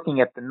keeps looking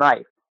at the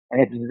knife,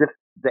 and it's as if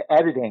the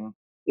editing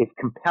is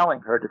compelling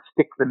her to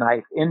stick the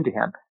knife into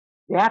him.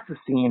 That's a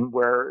scene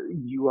where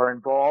you are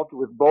involved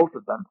with both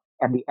of them,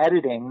 and the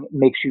editing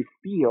makes you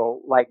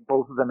feel like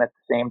both of them at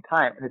the same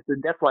time. And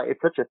that's why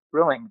it's such a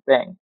thrilling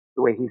thing,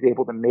 the way he's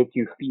able to make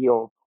you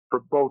feel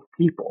for both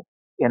people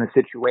in a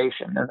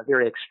situation, in a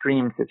very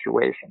extreme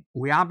situation.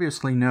 We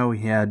obviously know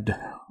he had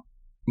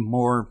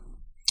more,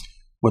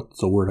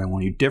 what's the word I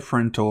want to use,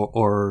 different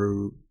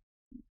or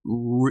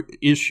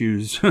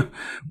issues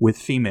with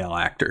female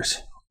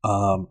actors,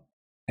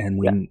 and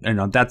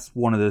that's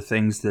one of the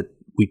things that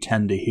we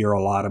tend to hear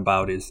a lot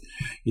about is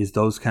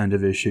those kind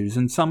of issues,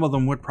 and some of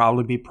them would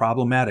probably be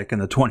problematic in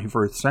the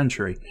 21st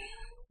century.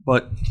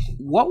 But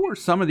what were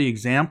some of the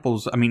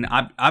examples? I mean,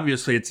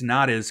 obviously, it's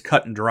not as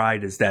cut and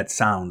dried as that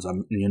sounds.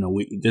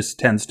 This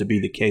tends to be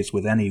the case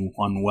with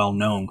anyone well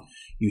known.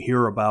 You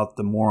hear about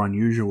the more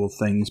unusual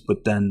things,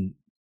 but then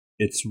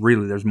it's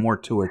really, there's more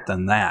to it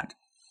than that.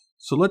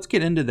 So let's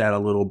get into that a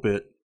little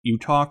bit. You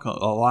talk a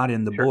lot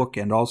in the book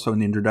and also in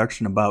the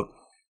introduction about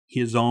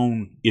his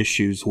own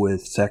issues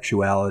with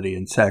sexuality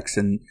and sex,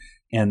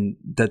 and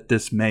that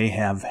this may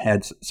have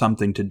had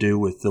something to do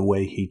with the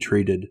way he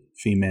treated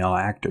female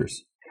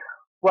actors.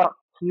 Well,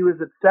 he was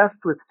obsessed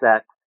with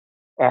sex,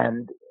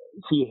 and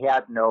he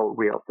had no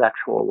real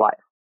sexual life.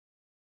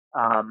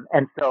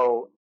 And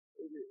so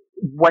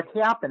what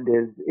happened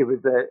is it was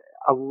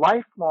a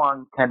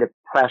lifelong kind of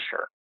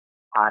pressure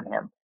on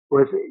him.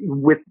 Whereas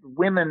with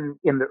women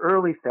in the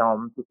early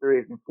films, the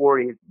 30s and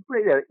 40s,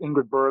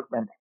 Ingrid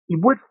Bergman, he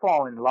would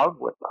fall in love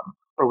with them,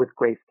 or with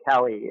Grace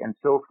Kelly and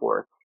so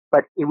forth,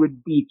 but it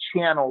would be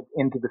channeled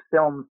into the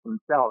films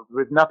themselves.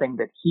 There was nothing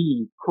that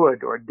he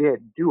could or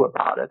did do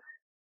about it.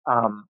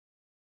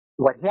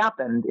 What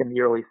happened in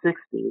the early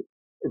 60s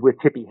with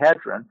Tippi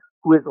Hedren,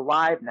 who is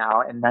alive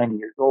now and 90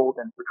 years old,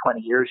 and for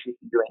 20 years she's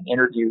been doing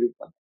interviews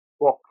and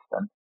books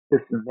and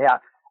this and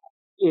that.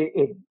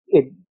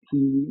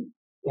 He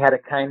had a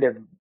kind of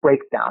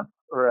breakdown,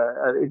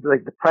 or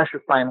like the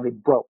pressure finally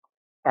broke.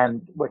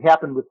 And what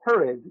happened with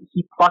her is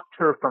he plucked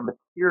her from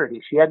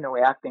obscurity. She had no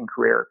acting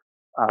career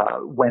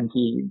when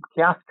he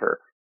cast her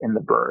in The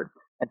Bird,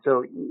 and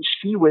so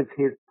she was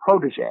his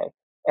protege.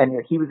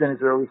 And he was in his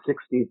early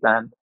 60s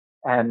then,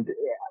 and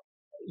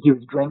he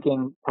was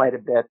drinking quite a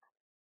bit.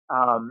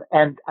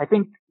 And I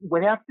think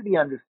what has to be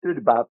understood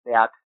about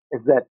that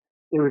is that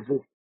there was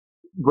this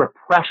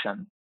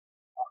repression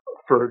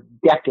for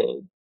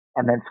decades.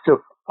 And then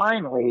so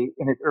finally,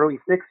 in his early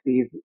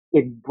 60s,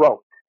 it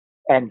broke.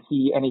 And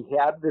he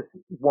had this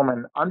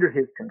woman under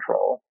his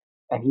control,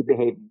 and he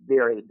behaved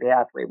very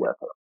badly with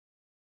her.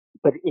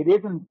 But it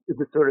isn't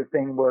the sort of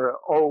thing where,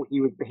 he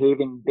was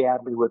behaving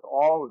badly with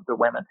all of the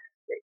women.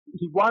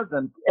 He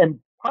wasn't, and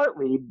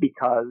partly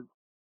because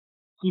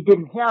he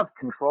didn't have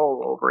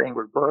control over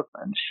Ingrid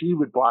Bergman. She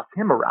would boss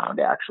him around,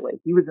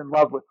 actually. He was in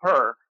love with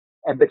her,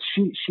 but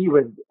she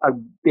was a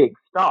big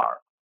star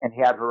and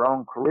had her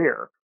own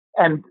career.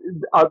 And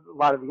a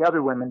lot of the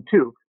other women,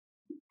 too.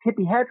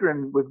 Tippi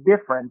Hedren was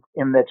different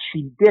in that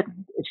she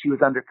didn't. She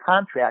was under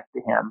contract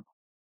to him.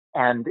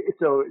 And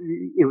so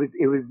it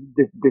was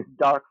this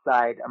dark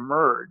side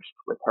emerged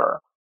with her.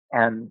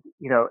 And,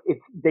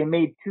 they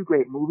made two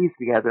great movies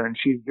together, and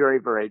she's very,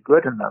 very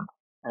good in them.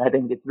 And I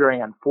think it's very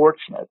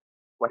unfortunate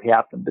what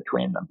happened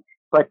between them.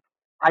 But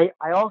I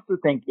also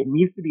think it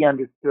needs to be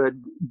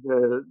understood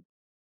the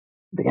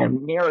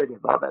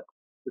narrative of it.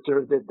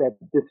 Sort of that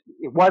this,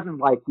 it wasn't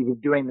like he was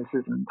doing this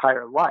his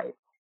entire life.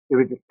 There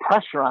was this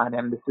pressure on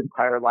him this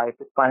entire life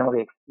that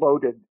finally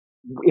exploded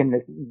in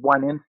this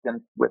one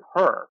instance with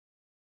her.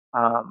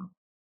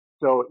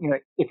 So,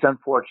 it's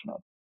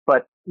unfortunate.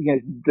 But,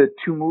 the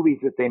two movies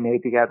that they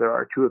made together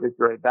are two of his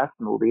very best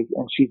movies,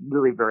 and she's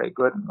really very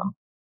good in them.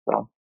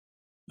 So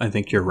I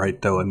think you're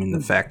right, though. I mean, the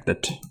fact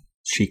that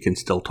she can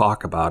still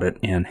talk about it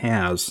and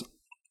has,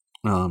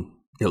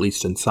 at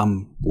least in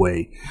some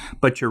way.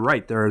 But you're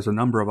right. There is a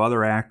number of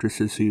other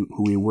actresses who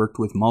he worked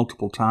with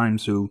multiple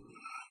times who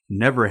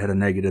never had a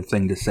negative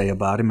thing to say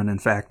about him, and in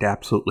fact,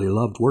 absolutely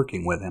loved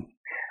working with him.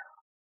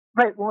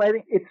 Right. Well,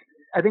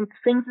 I think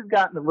things have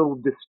gotten a little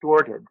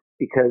distorted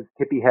because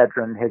Tippi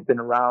Hedren has been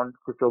around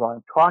for so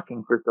long,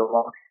 talking for so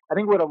long. I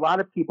think what a lot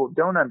of people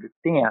don't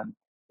understand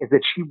is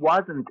that she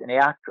wasn't an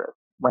actress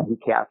when he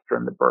cast her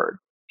in The Bird.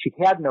 She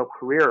had no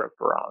career of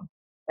her own.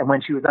 And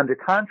when she was under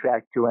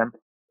contract to him,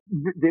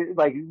 it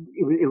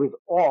was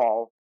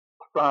all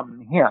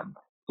from him.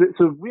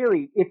 So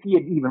really, if he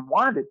had even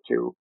wanted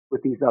to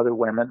with these other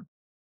women,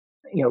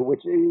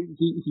 which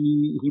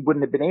he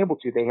wouldn't have been able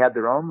to. They had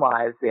their own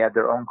lives. They had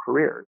their own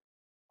careers.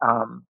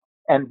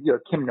 And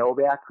Kim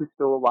Novak, who's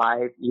still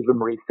alive, Eva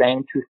Marie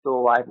Saint, who's still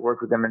alive,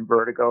 worked with him in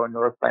Vertigo and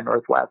North by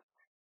Northwest.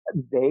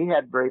 They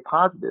had very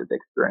positive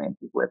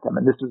experiences with him,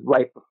 and this was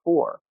right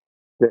before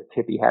the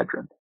Tippi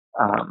Hedren.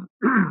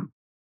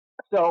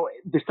 So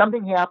there's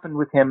something happened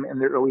with him in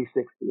the early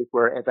 60s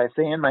where, as I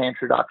say in my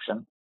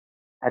introduction,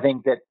 I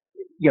think that,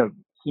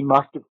 he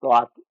must have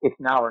thought it's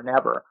now or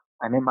never.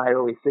 I'm in my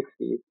early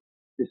 60s.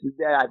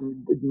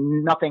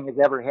 Nothing has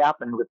ever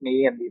happened with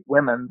me and these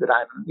women that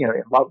I'm,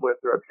 in love with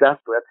or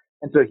obsessed with.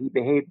 And so he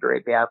behaved very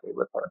badly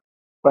with her.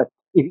 But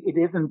it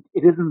isn't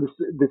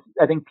this,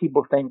 I think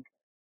people think,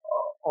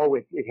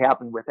 it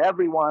happened with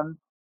everyone,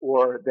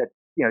 or that,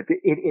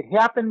 it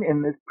happened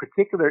in this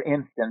particular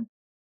instance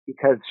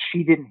because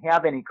she didn't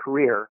have any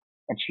career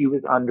and she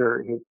was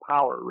under his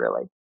power,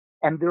 really.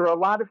 And there are a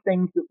lot of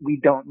things that we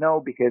don't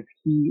know because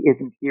he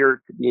isn't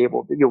here to be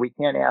able to, we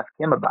can't ask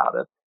him about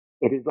it.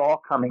 It is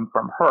all coming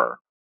from her.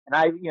 And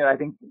I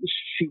think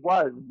she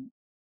was,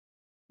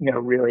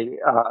 really,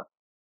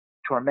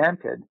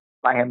 tormented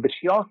by him, but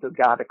she also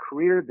got a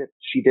career that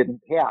she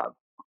didn't have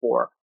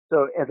before.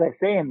 So as I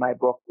say in my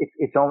book,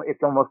 it's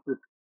almost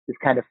this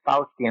kind of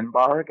Faustian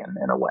bargain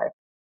in a way.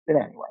 But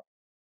anyway.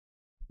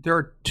 There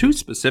are two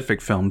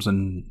specific films,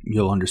 and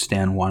you'll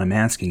understand what I'm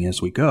asking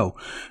as we go.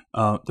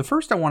 The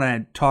first I want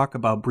to talk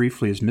about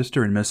briefly is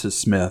Mr. and Mrs.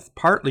 Smith,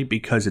 partly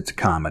because it's a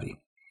comedy.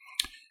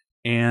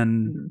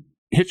 And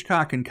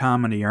Hitchcock and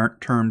comedy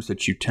aren't terms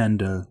that you tend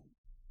to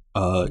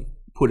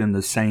put in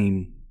the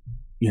same,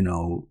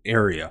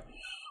 area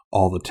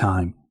all the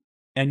time.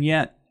 And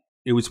yet,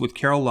 it was with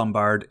Carole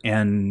Lombard,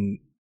 and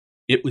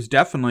it was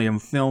definitely a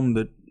film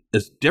that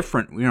is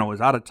different,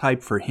 was out of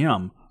type for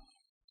him.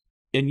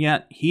 And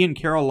yet, he and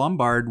Carole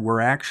Lombard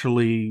were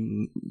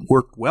actually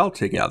worked well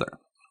together.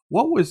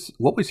 What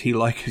was he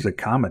like as a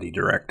comedy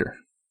director?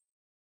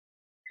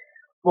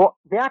 Well,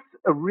 that's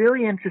a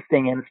really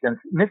interesting instance.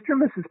 Mr.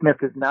 and Mrs. Smith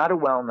is not a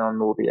well-known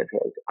movie of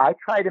his. I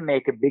try to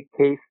make a big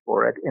case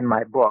for it in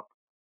my book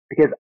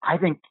because I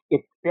think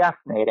it's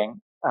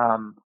fascinating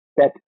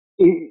that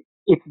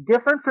it's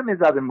different from his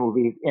other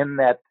movies in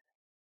that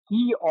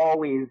he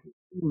always,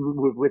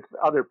 with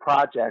other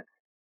projects,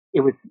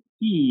 it was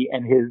he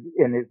and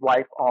his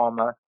wife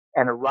Alma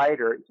and a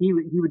writer. He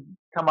would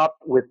come up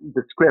with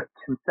the script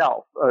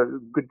himself a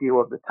good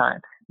deal of the time.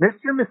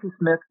 Mr. and Mrs.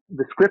 Smith,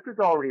 the script was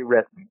already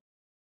written.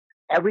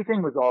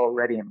 Everything was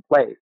already in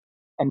place.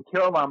 And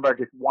Carole Lombard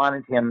just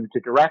wanted him to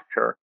direct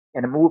her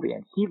in a movie.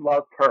 And he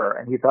loved her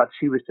and he thought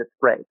she was just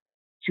great.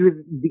 She was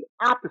the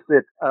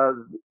opposite of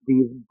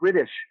these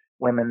British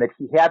women that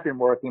he had been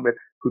working with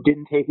who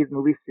didn't take his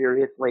movies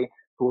seriously,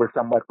 who were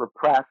somewhat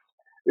repressed,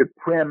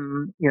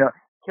 prim,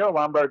 Carole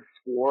Lombard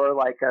swore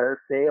like a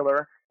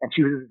sailor, and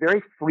she was this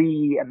very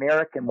free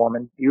American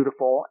woman,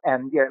 beautiful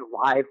and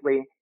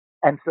lively.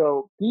 And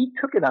so he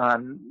took it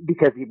on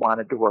because he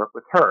wanted to work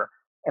with her.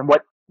 And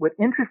what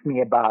interests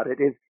me about it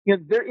is,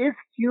 there is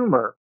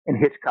humor in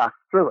Hitchcock's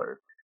thrillers.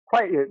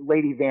 Quite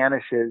Lady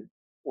Vanishes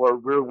or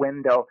Rear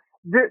Window.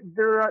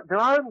 There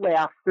are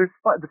laughs. The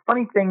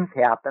funny things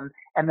happen,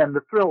 and then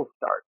the thrills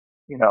start.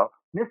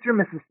 Mr. and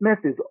Mrs. Smith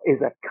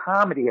is a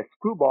comedy, a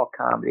screwball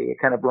comedy,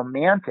 a kind of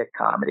romantic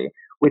comedy,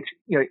 which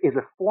is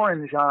a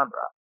foreign genre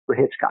for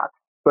Hitchcock.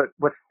 But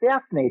what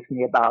fascinates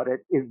me about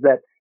it is that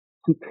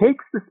he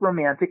takes this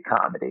romantic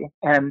comedy,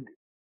 and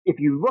if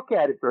you look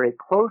at it very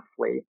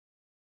closely,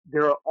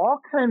 there are all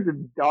kinds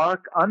of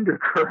dark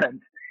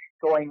undercurrents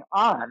going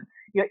on.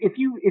 If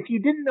you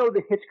didn't know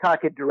that Hitchcock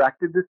had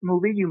directed this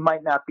movie, you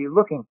might not be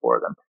looking for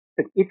them.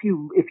 But if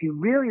you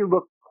really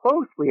look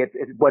closely at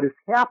what is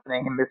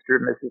happening in Mr.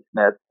 and Mrs.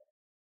 Smith,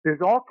 there's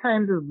all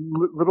kinds of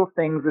little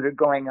things that are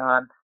going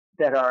on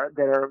that are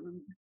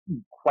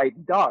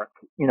quite dark.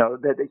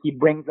 That he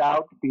brings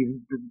out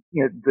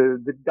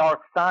the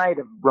dark side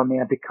of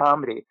romantic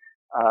comedy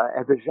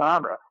as a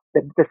genre.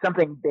 That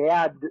something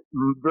bad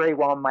very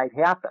well might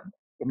happen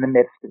in the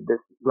midst of this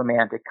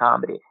romantic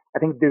comedy. I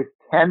think there's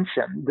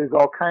tension. There's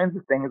all kinds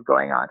of things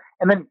going on.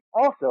 And then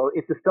also,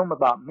 it's a film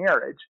about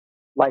marriage,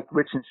 like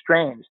Rich and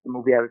Strange, the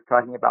movie I was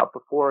talking about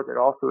before that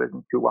also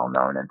isn't too well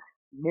known. And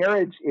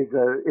marriage is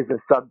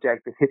a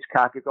subject that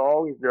Hitchcock is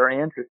always very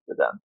interested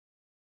in.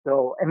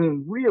 So,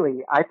 really,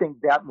 I think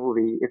that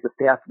movie is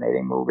a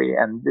fascinating movie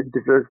and it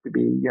deserves to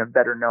be,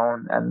 better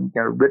known and,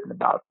 written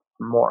about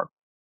some more.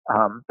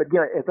 But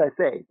as I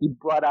say, he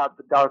brought out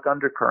the dark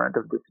undercurrent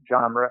of this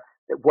genre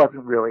that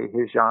wasn't really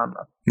his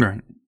genre.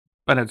 Right.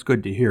 But it's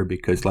good to hear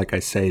because, like I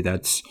say,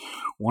 that's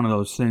one of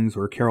those things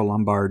where Carole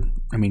Lombard,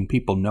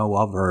 people know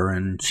of her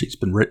and she's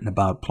been written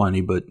about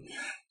plenty, but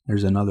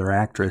there's another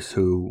actress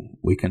who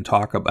we can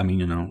talk about.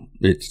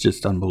 It's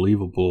just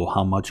unbelievable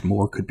how much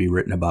more could be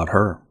written about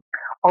her.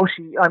 Oh,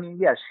 she's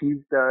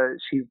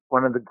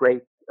one of the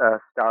great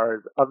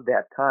stars of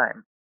that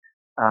time.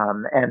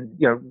 And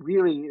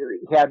really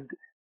had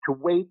to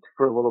wait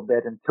for a little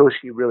bit until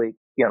she really,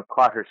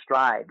 caught her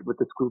stride with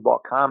the screwball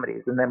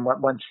comedies. And then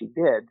once she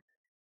did,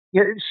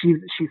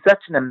 she's such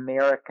an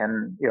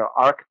American,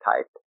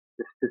 archetype,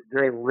 this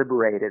very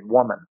liberated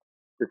woman,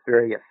 this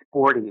very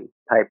sporty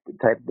type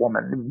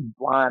woman,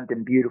 blonde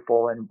and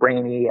beautiful and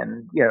brainy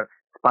and,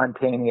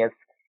 spontaneous.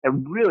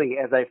 And really,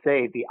 as I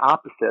say, the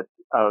opposite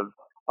of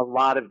a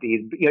lot of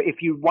these, if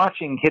you're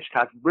watching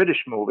Hitchcock's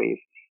British movies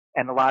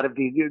and a lot of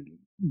these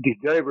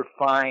very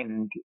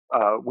refined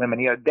women,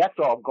 that's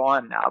all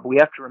gone now. But we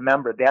have to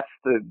remember that's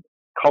the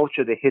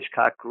culture that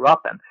Hitchcock grew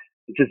up in.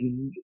 It's just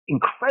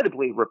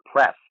incredibly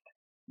repressed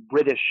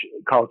British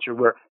culture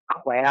where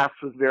class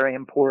was very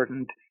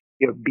important.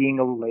 Being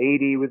a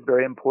lady was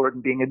very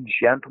important, being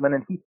a gentleman,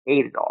 and he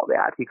hated all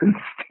that. He couldn't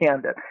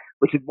stand it,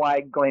 which is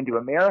why going to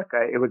America,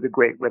 it was a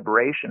great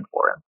liberation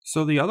for him.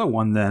 So the other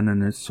one then,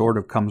 and it sort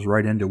of comes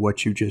right into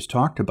what you just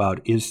talked about,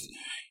 is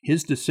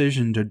his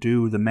decision to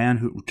do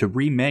to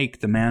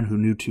remake The Man Who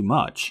Knew Too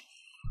Much.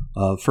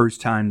 First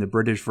time the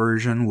British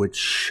version,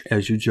 which,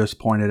 as you just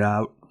pointed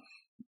out,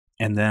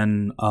 and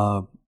then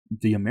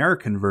the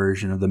American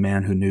version of The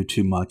Man Who Knew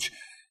Too Much.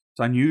 It's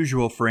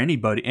unusual for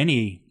any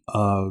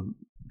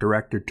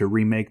director to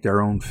remake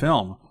their own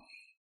film.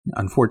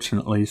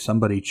 Unfortunately,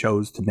 somebody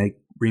chose to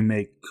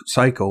remake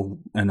Psycho,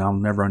 and I'll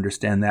never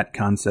understand that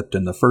concept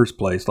in the first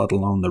place, let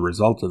alone the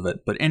result of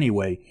it. But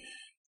anyway,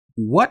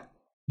 what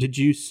did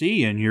you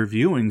see in your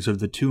viewings of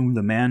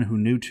The Man Who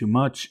Knew Too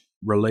Much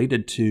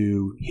related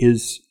to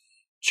his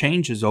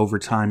changes over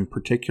time,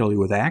 particularly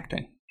with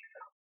acting?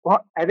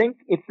 Well, I think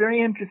it's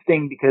very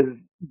interesting because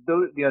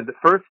the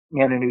first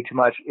Man Who Knew Too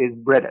Much is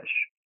British.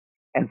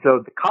 And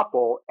so the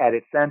couple at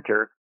its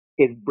center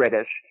is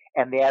British,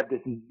 and they have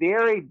this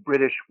very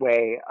British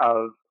way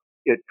of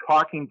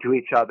talking to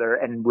each other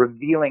and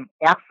revealing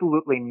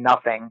absolutely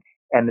nothing,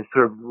 and the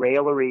sort of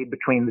raillery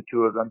between the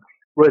two of them.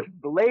 Whereas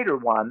the later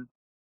one,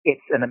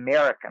 it's an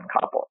American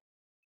couple.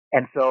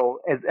 And so,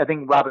 as I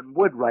think Robin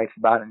Wood writes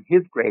about in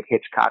his great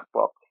Hitchcock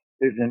book,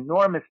 there's an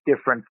enormous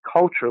difference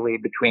culturally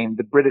between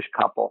the British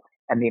couple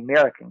and the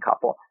American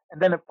couple.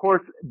 And then, of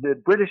course, the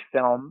British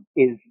film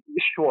is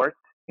short.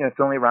 It's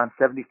only around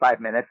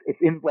 75 minutes. It's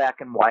in black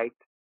and white,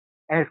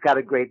 and it's got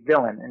a great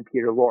villain in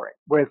Peter Lorre.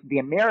 Whereas the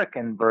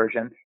American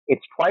version,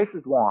 it's twice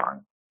as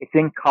long. It's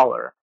in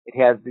color. It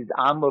has these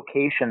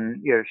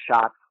on-location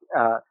shots,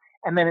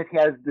 and then it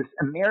has this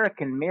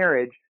American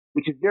marriage,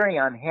 which is very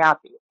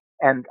unhappy.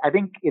 And I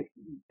think it's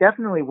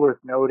definitely worth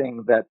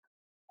noting that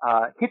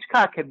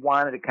Hitchcock had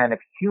wanted a kind of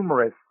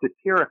humorous,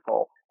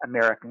 satirical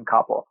American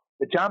couple.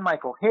 But John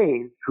Michael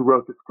Hayes, who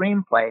wrote the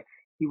screenplay,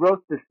 he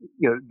wrote this,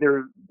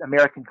 they're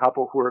American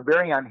couple who are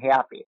very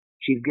unhappy.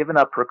 She's given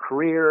up her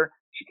career.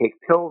 She takes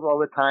pills all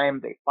the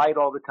time. They fight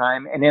all the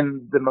time. And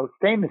in the most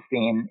famous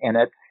scene in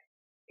it,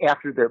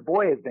 after their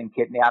boy has been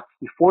kidnapped,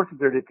 he forces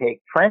her to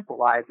take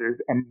tranquilizers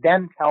and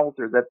then tells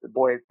her that the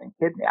boy has been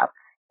kidnapped.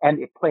 And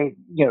it plays,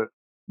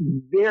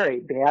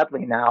 very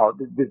badly now.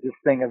 There's this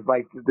thing of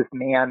like this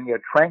man,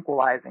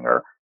 tranquilizing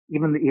her.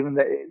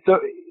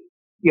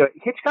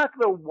 Hitchcock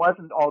though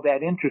wasn't all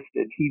that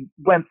interested. He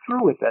went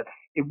through with it.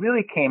 It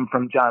really came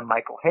from John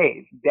Michael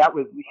Hayes. That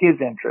was his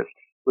interest,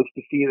 was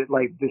to see that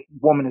like this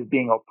woman is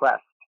being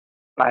oppressed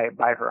by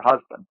her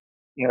husband.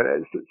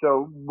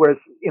 So whereas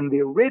in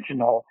the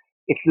original,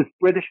 it's this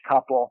British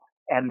couple,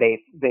 and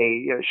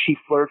she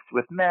flirts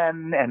with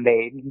men, and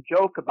they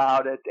joke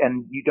about it,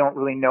 and you don't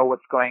really know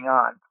what's going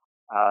on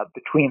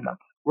between them.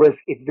 Whereas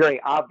it's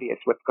very obvious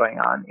what's going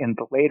on in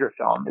the later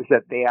film is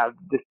that they have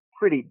this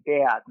pretty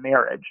bad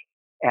marriage,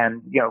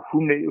 and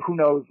who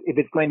knows if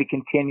it's going to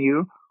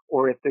continue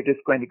or if they're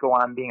just going to go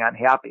on being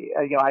unhappy.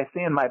 I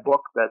say in my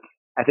book that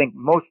I think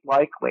most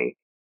likely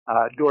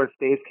Doris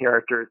Day's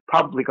character is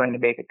probably going to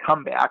make a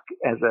comeback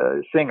as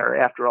a singer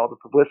after all the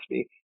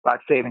publicity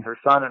about saving her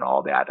son and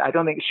all that. I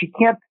don't think she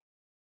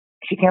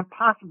can't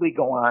possibly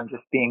go on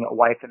just being a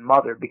wife and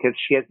mother because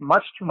she has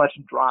much too much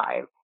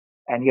drive.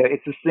 And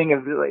it's this thing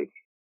of like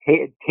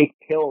take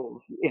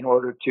pills in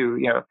order to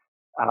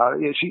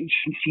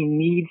she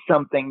needs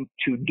something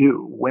to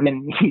do.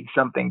 Women need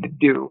something to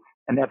do,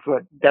 and that's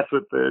what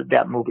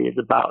that movie is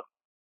about.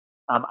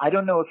 I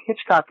don't know if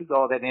Hitchcock is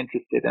all that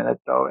interested in it,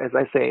 though. As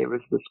I say, it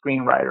was the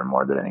screenwriter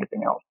more than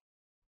anything else.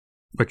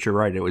 But you're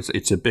right.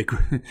 It's a big,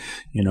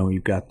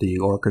 you've got the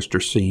orchestra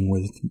scene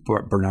with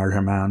Bernard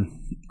Herrmann,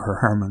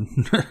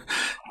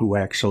 who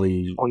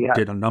actually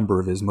did a number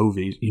of his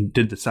movies. He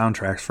did the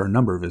soundtracks for a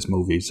number of his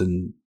movies,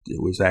 and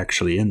it was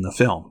actually in the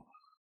film,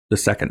 the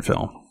second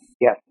film.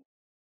 Yes,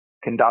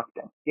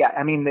 conducting. Yeah,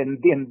 I mean,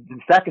 in the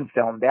second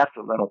film, that's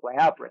an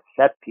elaborate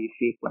set piece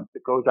sequence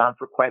that goes on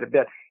for quite a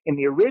bit. In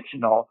the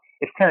original,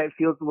 it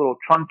feels a little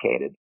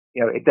truncated.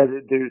 It does.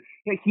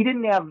 He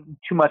didn't have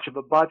too much of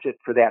a budget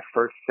for that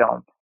first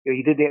film.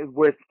 He did it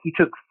where he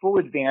took full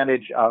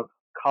advantage of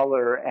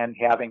color and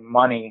having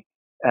money,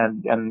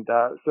 and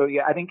so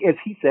I think as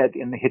he said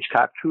in the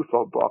Hitchcock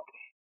Truffaut book,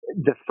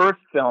 the first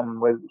film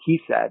was,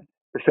 he said,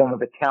 the film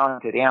of a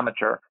talented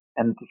amateur,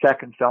 and the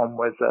second film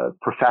was a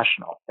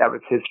professional. That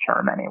was his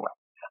term anyway.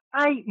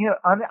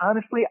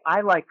 Honestly,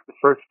 I like the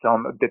first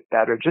film a bit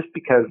better just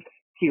because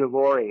Peter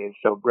Lorre is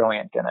so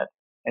brilliant in it,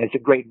 and it's a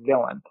great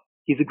villain.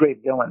 He's a great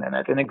villain in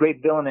it, and a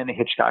great villain in a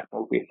Hitchcock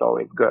movie is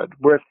always good.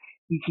 Whereas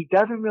he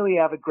doesn't really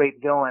have a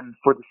great villain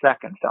for the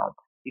second film.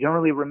 You don't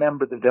really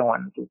remember the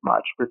villains as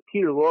much. Whereas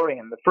Peter Lorre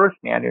in the first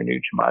Man Who Knew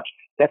Too Much,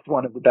 that's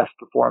one of the best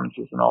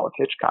performances in all of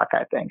Hitchcock,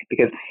 I think,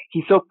 because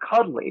he's so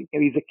cuddly.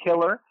 He's a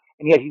killer,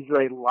 and yet he's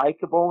very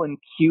likable and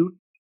cute,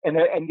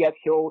 and yet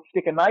he'll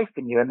stick a knife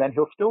in you, and then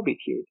he'll still be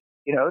cute.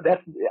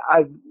 That's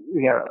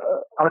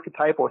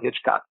archetypal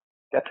Hitchcock.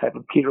 That type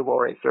of Peter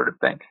Lorre sort of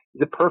thing.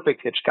 He's a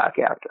perfect Hitchcock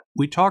actor.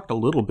 We talked a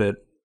little bit,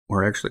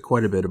 or actually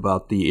quite a bit,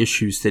 about the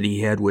issues that he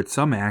had with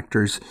some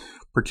actors,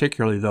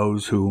 particularly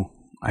those who,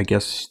 I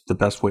guess the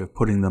best way of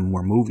putting them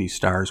were movie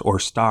stars, or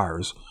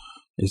stars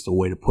is the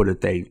way to put it.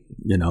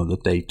 That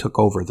they took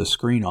over the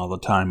screen all the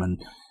time.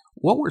 And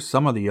what were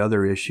some of the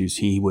other issues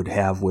he would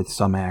have with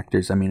some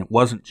actors? I mean, it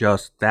wasn't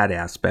just that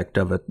aspect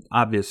of it.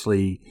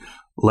 Obviously,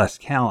 less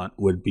talent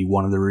would be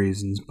one of the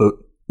reasons, but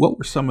what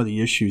were some of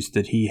the issues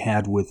that he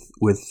had with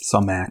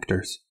some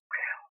actors?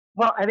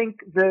 Well, I think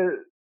the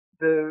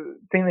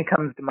thing that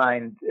comes to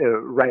mind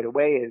right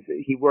away is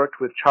he worked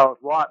with Charles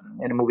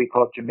Laughton in a movie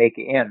called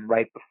Jamaica Inn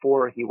right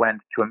before he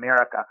went to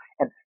America.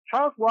 And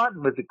Charles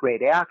Laughton was a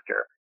great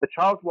actor, but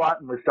Charles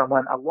Laughton was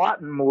a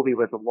Laughton movie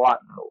was a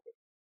Laughton movie.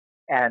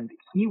 And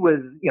he was,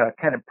 a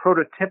kind of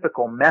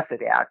prototypical method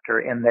actor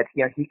in that,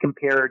 he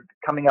compared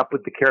coming up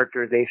with the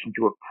characterization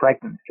to a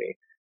pregnancy,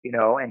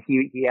 and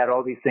he had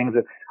all these things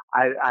of,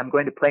 I'm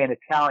going to play an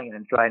Italian,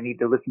 and so I need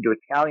to listen to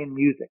Italian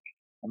music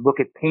and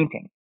look at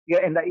painting.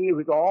 And it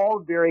was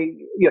all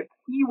very,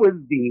 he was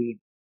the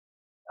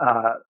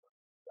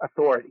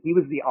authority. He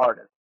was the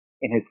artist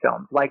in his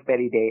films, like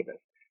Bette Davis.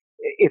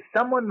 If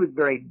someone was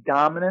very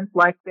dominant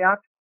like that,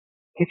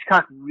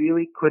 Hitchcock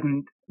really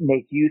couldn't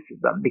make use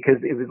of them because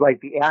it was like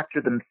the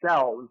actor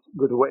themselves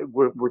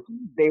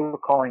they were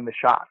calling the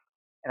shots.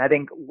 And I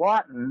think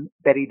Lawton,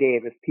 Bette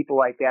Davis, people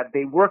like that,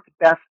 they worked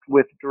best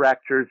with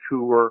directors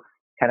who were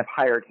kind of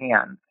hired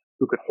hands,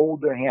 who could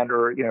hold their hand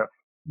or,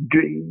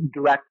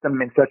 direct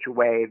them in such a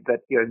way that,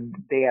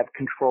 they have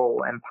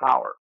control and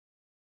power.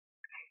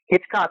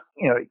 Hitchcock,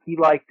 he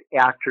liked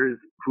actors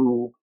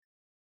who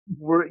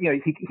were,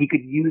 he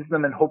could use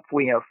them and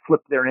hopefully,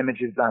 flip their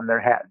images on their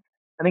heads.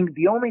 I think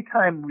the only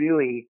time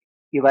really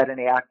he let an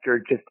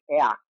actor just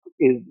act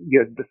is,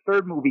 the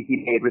third movie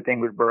he made with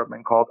Ingrid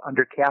Bergman called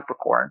Under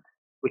Capricorn,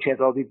 which has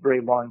all these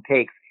very long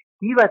takes.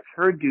 He lets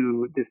her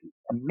do this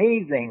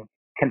amazing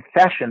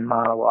confession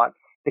monologue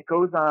that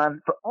goes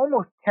on for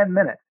almost 10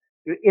 minutes.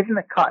 There isn't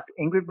a cut.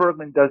 Ingrid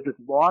Bergman does this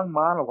long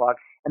monologue,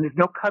 and there's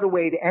no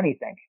cutaway to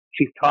anything.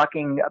 She's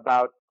talking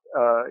about,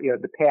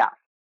 the past.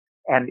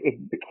 And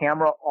the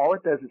camera, all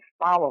it does is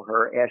follow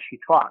her as she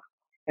talks.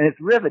 And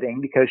it's riveting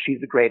because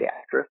she's a great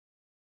actress.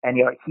 And,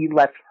 he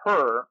lets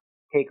her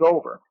take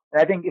over.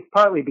 And I think it's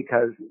partly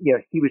because,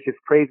 he was just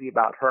crazy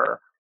about her.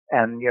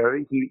 And,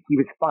 he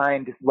was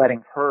fine just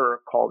letting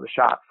her call the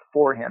shots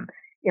for him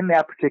in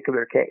that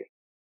particular case.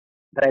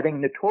 But I think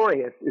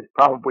Notorious is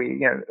probably,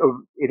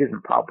 it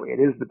isn't probably, it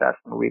is the best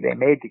movie they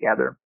made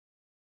together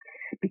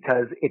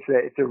because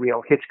it's a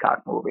real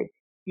Hitchcock movie.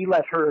 He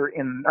let her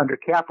in Under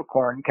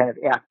Capricorn kind of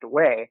act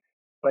away.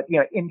 But,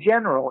 in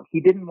general, he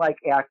didn't like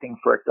acting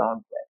for its own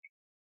sake.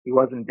 He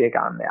wasn't big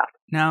on that.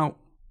 Now,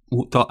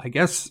 I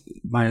guess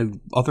my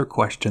other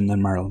question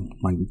then, Marlon,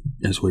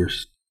 as we're,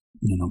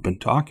 been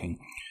talking,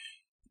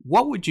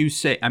 what would you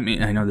say? I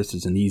mean, I know this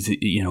is an easy,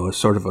 a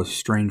sort of a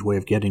strange way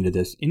of getting to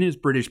this. In his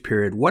British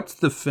period, what's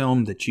the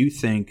film that you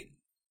think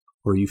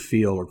or you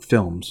feel, or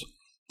films,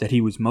 that he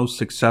was most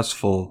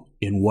successful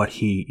in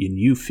what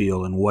you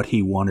feel and what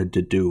he wanted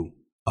to do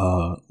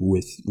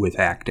with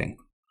acting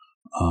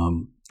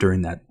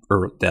during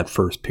that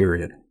first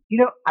period?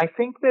 I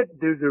think that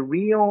there's a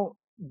real,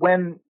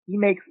 when he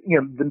makes,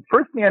 The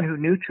First Man Who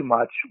Knew Too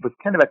Much was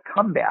kind of a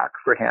comeback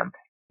for him.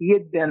 He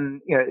had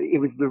been, it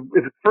was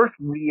the first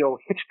real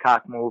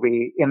Hitchcock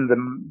movie in the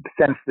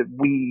sense that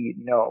we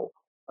know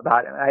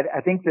about him.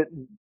 I think that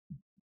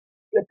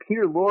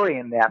Peter Lorre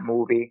in that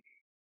movie,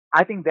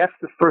 I think that's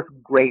the first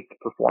great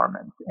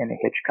performance in a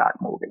Hitchcock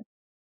movie.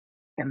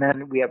 And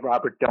then we have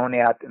Robert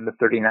Donat in The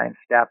 39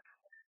 Steps.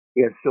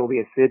 We have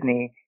Sylvia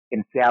Sidney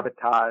in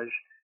Sabotage.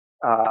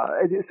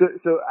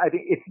 So I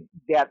think it's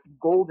that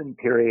golden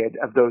period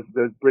of those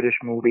British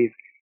movies.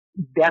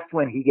 That's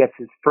when he gets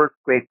his first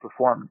great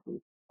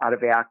performances out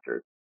of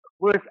actors.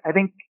 Whereas I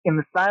think in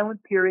the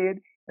silent period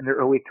and the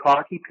early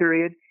talkie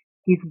period,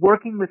 he's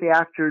working with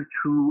actors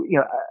who,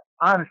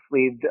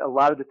 honestly, a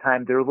lot of the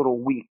time they're a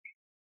little weak.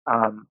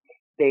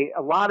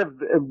 A lot of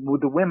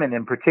the women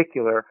in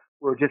particular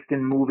were just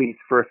in movies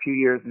for a few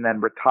years and then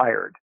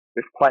retired.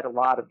 There's quite a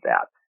lot of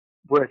that.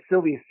 Whereas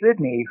Sylvia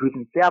Sidney, who's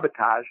in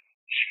Sabotage,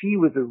 she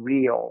was a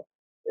real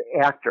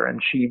actor,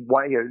 and she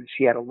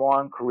had a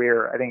long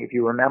career. I think if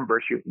you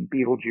remember, she was in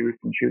Beetlejuice,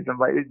 and she was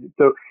in,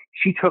 so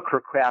she took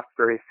her craft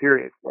very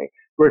seriously.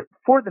 Whereas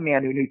before The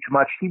Man Who Knew Too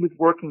Much, he was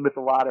working with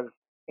a lot of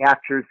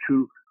actors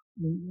who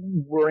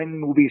were in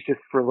movies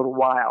just for a little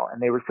while,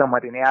 and they were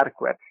somewhat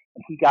inadequate.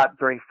 And he got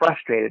very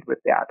frustrated with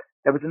that.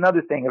 That was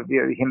another thing of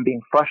him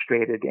being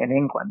frustrated in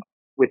England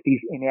with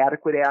these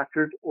inadequate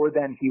actors, or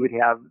then he would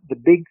have the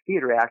big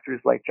theater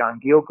actors like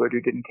John Gielgud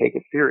who didn't take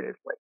it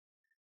seriously.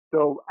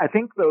 So I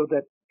think, though,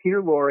 that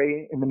Peter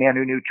Lorre in The Man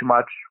Who Knew Too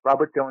Much,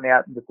 Robert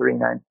Donat in The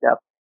 39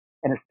 Steps,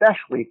 and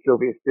especially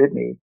Sylvia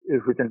Sidney,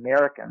 who's an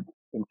American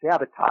in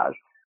Sabotage,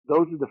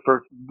 those are the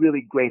first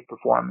really great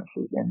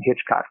performances in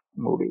Hitchcock's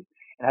movies.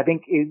 And I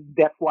think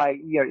that's why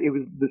it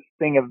was this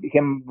thing of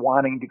him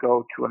wanting to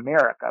go to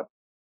America,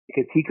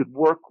 because he could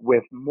work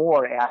with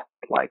more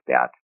actors like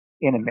that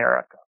in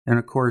America. And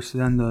of course,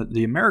 then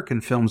the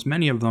American films,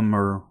 many of them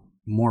are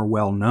more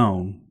well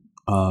known.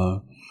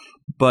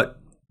 But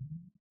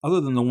other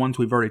than the ones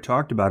we've already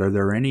talked about, are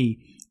there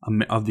any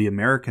of the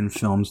American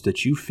films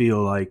that you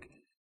feel like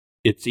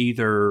it's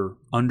either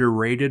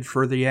underrated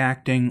for the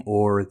acting,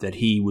 or that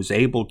he was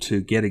able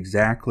to get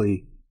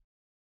exactly,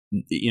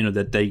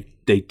 that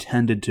they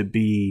tended to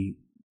be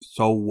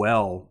so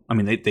well? I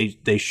mean,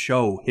 they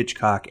show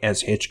Hitchcock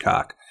as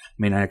Hitchcock. I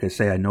mean, like I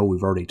say, I know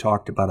we've already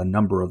talked about a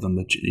number of them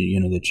that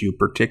you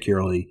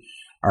particularly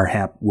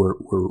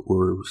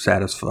were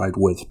satisfied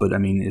with. But I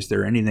mean, is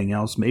there anything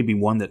else? Maybe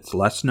one that's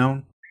less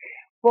known?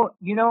 Well,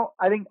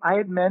 I think I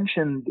had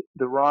mentioned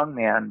The Wrong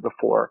Man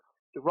before.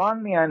 The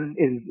Wrong Man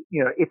is,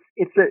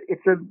 it's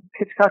a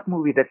Hitchcock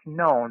movie that's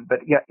known, but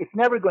it's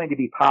never going to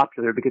be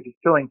popular because it's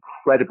so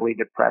incredibly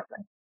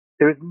depressing.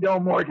 There is no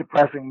more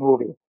depressing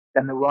movie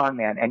than The Wrong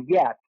Man, and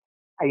yet,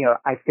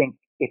 I think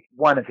it's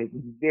one of his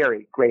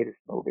very greatest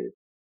movies.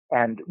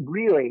 And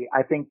really,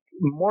 I think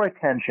more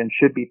attention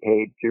should be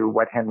paid to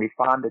what Henry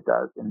Fonda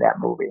does in that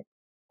movie.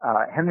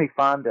 Henry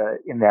Fonda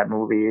in that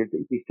movie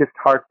he's just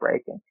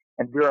heartbreaking.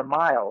 And Vera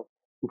Miles,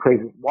 who plays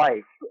his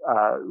wife,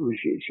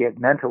 she has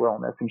mental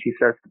illness and she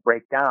starts to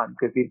break down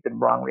because he's been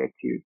wrongly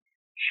accused.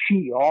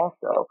 She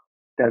also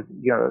does,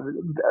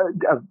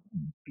 a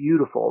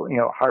beautiful,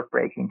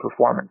 heartbreaking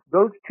performance.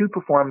 Those two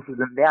performances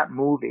in that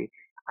movie,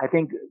 I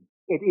think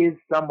it is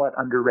somewhat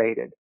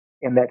underrated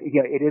in that,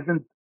 it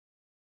isn't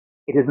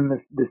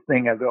this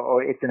thing of,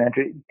 it's an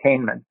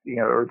entertainment,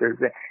 or there's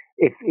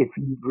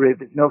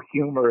no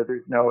humor,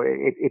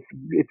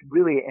 it's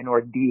really an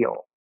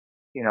ordeal,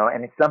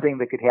 and it's something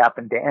that could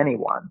happen to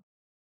anyone.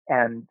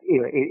 And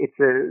it's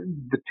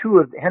the two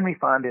of Henry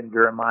Fonda and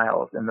Vera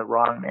Miles in The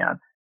Wrong Man.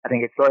 I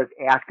think as far as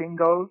acting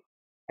goes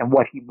and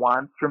what he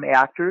wants from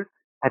actors,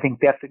 I think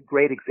that's a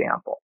great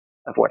example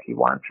of what he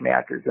wants from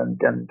actors and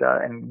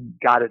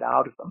got it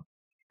out of them.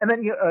 And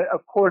then,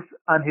 of course,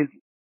 on his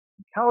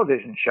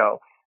television show,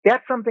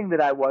 that's something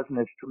that I wasn't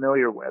as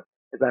familiar with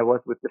as I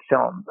was with the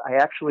films. I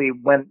had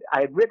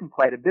written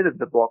quite a bit of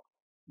the book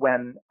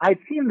when I'd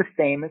seen the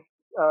famous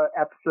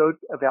episodes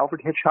of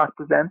Alfred Hitchcock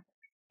Presents,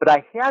 but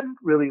I hadn't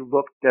really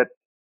looked at,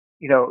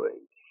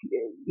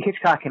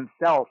 Hitchcock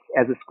himself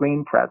as a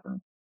screen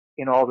presence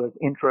in all those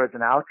intros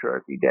and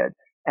outros he did,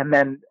 and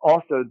then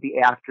also the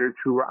actors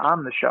who were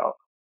on the show.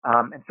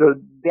 And so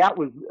that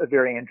was a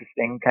very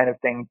interesting kind of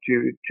thing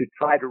to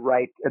try to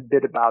write a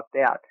bit about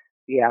that,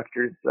 the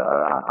actors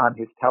on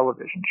his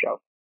television show.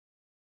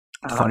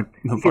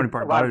 The funny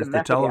part about it is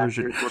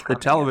the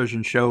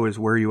television show is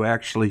where you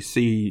actually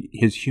see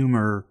his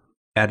humor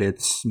at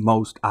its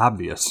most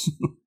obvious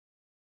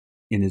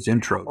in his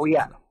intros. Oh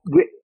yeah,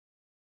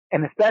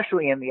 and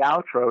especially in the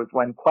outros,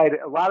 when quite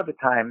a lot of the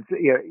times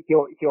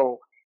he'll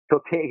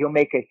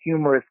make a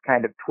humorous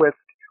kind of twist,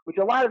 which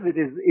a lot of it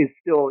is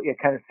still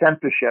kind of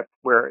censorship,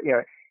 where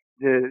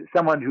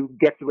someone who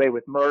gets away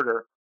with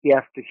murder, he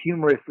has to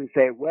humorously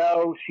say,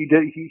 "Well, he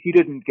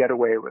didn't get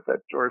away with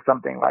it," or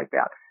something like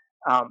that.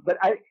 But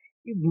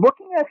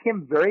looking at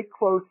him very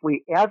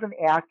closely as an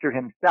actor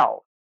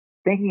himself,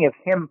 thinking of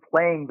him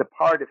playing the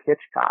part of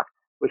Hitchcock,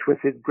 which was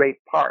his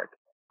great part,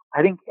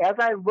 I think as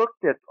I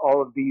looked at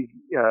all of these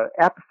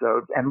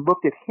episodes and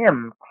looked at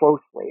him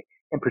closely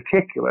in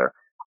particular,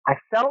 I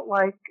felt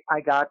like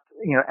I got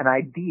an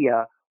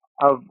idea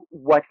of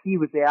what he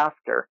was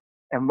after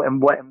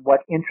and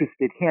what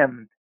interested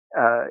him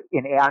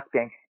in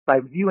acting by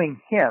viewing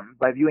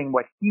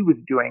what he was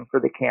doing for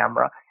the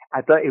camera.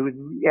 I thought it was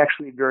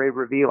actually very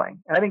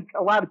revealing. And I think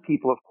a lot of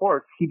people, of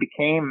course, he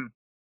became,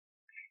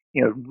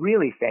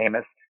 really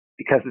famous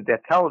because of that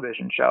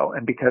television show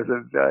and because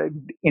of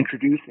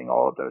introducing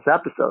all of those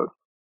episodes.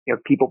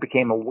 People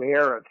became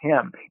aware of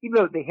him, even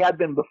though they had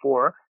been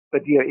before,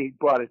 but he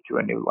brought it to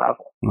a new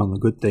level. Well, the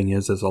good thing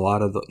is a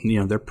lot of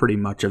they're pretty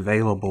much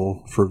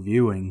available for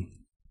viewing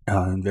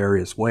in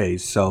various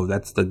ways. So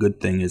that's the good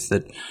thing, is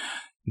that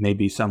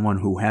maybe someone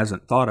who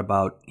hasn't thought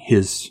about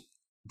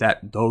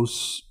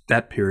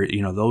that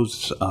period,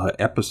 those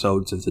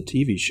episodes of the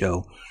TV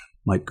show,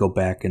 might go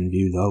back and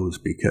view those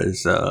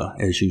because,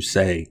 as you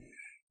say,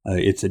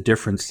 it's a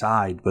different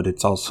side, but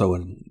it's also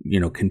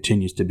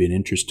continues to be an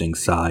interesting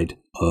side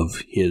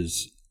of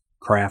his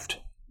craft.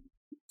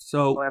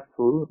 So,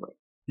 absolutely.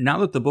 Now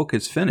that the book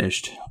is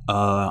finished,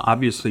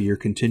 obviously you're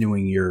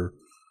continuing your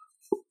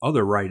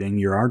other writing,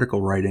 your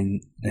article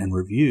writing and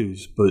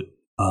reviews, but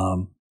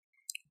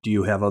do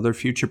you have other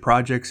future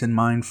projects in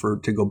mind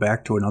to go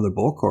back to another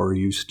book, or are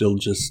you still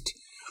just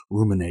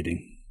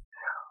ruminating?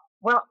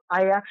 Well,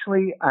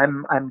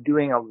 I'm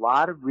doing a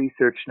lot of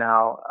research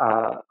now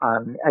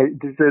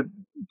there's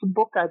a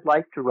book I'd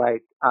like to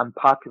write on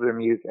popular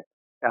music.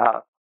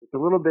 It's a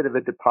little bit of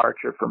a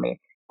departure for me.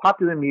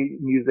 Popular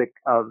music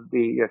of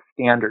the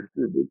standards,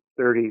 the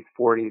 30s,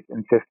 40s,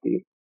 and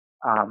 50s.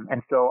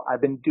 And so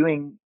I've been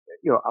doing,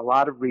 a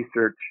lot of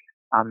research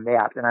on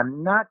that, and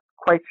I'm not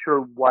quite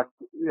sure what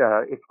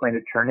it's going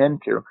to turn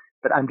into,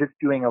 but I'm just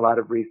doing a lot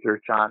of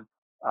research on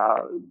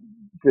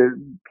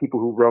the people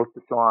who wrote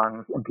the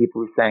songs and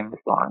people who sang the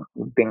songs,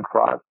 Bing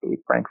Crosby,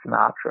 Frank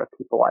Sinatra,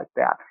 people like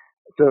that.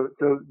 So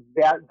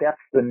that's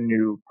the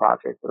new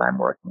project that I'm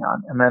working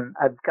on. And then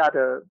I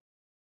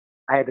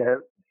had a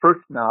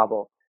first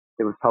novel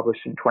that was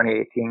published in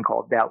 2018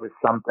 called That Was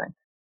Something.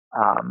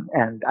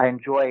 And I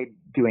enjoyed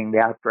doing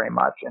that very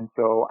much. And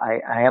so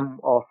I am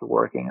also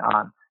working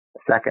on a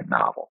second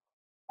novel.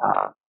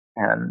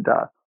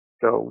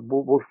 So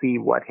we'll see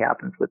what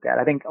happens with that.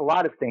 I think a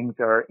lot of things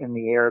are in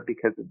the air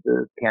because of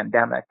the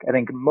pandemic. I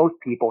think most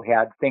people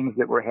had things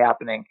that were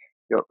happening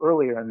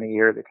earlier in the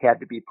year that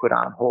had to be put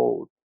on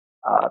hold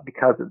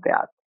because of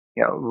that.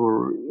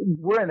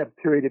 We're in a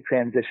period of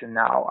transition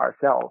now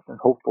ourselves, and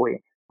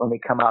hopefully when we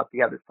come out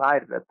the other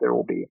side of it, there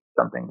will be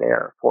something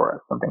there for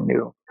us, something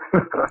new.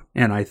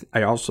 And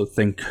I also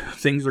think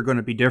things are going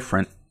to be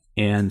different.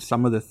 And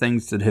some of the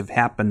things that have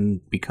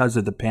happened because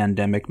of the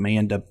pandemic may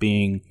end up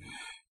being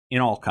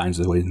in all kinds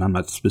of ways. And I'm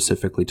not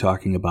specifically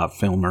talking about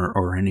film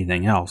or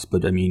anything else,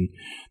 but I mean,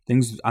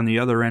 things on the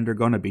other end are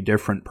going to be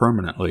different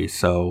permanently.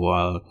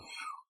 So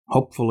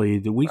hopefully,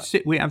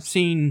 we have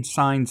seen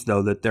signs,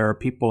 though, that there are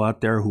people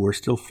out there who are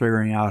still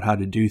figuring out how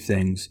to do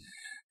things.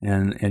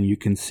 And you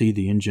can see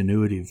the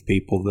ingenuity of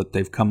people that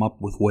they've come up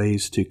with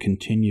ways to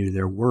continue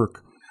their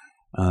work.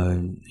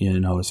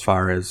 As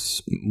far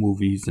as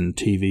movies and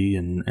TV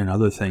and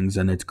other things.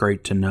 And it's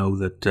great to know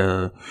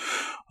that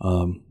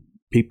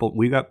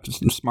we got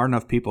some smart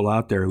enough people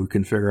out there who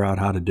can figure out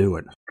how to do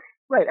it.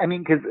 Right. I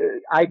mean, because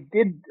I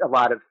did a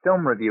lot of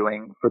film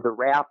reviewing for The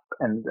Wrap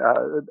and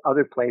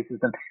other places.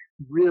 And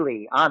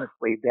really,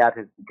 honestly, that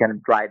has kind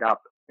of dried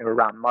up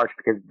around March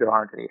because there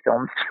aren't any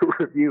films to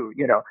review,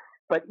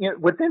 But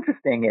what's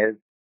interesting is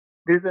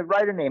there's a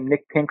writer named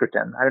Nick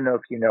Pinkerton. I don't know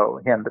if you know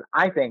him, but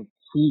I think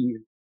he's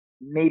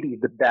maybe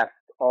the best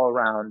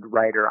all-around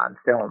writer on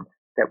film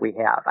that we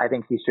have. I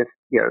think he's just,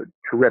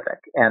 terrific.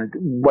 And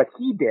what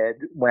he did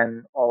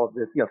when all of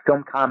this,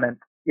 film comment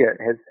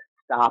has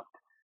stopped,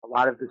 a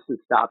lot of this has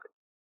stopped,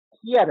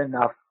 he had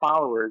enough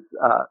followers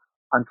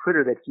on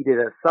Twitter that he did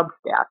a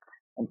Substack.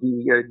 And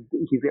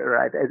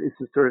it's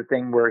the sort of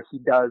thing where he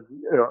does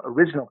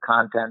original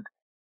content.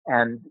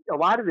 And a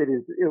lot of it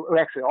is,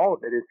 actually all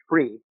of it is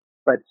free.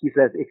 But he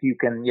says if you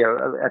can,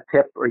 a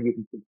tip or you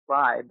can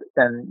subscribe,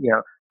 then,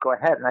 go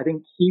ahead. And I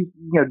think he's,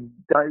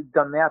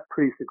 done that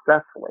pretty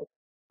successfully.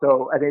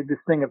 So I think this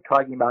thing of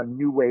talking about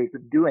new ways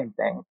of doing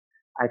things,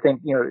 I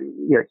think,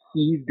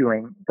 he's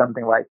doing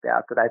something like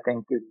that I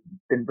think has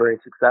been very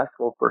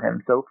successful for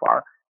him so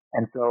far.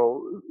 And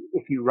so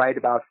if you write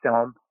about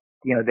film,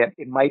 that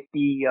it might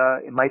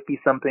be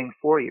something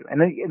for you.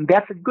 And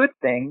that's a good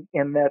thing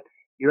in that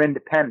you're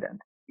independent.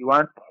 You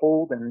aren't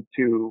beholden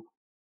to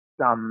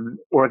some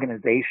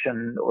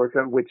organization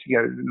which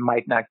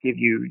might not give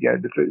you.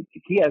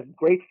 He has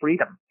great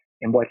freedom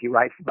in what he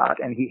writes about,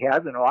 and he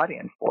has an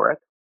audience for it.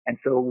 And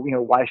so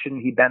why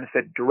shouldn't he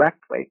benefit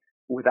directly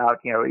without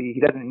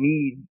he doesn't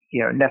need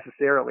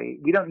necessarily.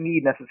 We don't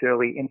need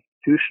necessarily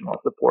institutional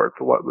support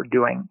for what we're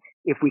doing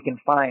if we can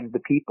find the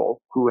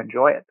people who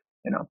enjoy it.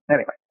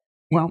 Anyway.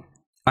 Well,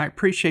 I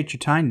appreciate your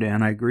time,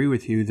 Dan. I agree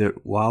with you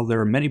that while there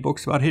are many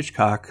books about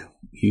Hitchcock,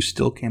 you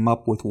still came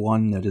up with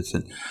one that is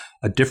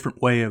a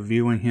different way of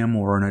viewing him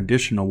or an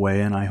additional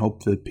way, and I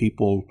hope that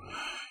people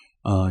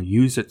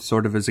use it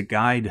sort of as a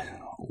guide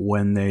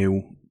when they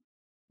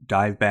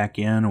dive back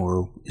in,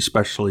 or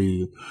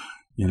especially,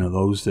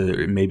 those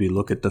that maybe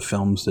look at the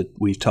films that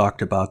we've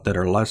talked about that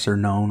are lesser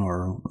known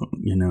or,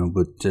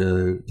 but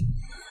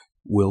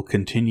will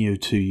continue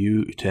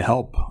to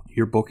help.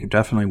 Your book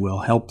definitely will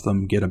help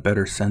them get a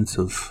better sense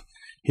of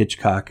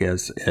Hitchcock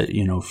as,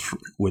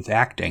 with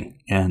acting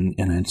and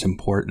its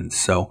importance.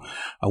 So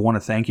I want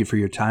to thank you for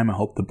your time. I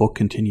hope the book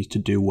continues to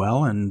do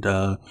well, and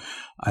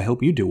I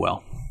hope you do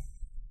well.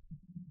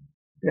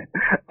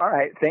 All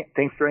right.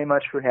 Thanks very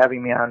much for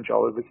having me on,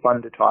 Joel. It was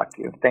fun to talk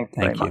to you. Thanks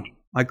very much.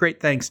 My great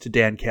thanks to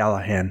Dan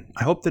Callahan.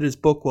 I hope that his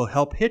book will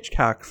help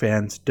Hitchcock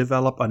fans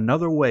develop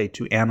another way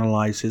to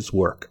analyze his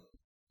work.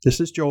 This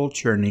is Joel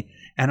Cherney,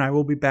 and I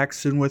will be back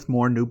soon with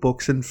more New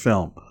Books in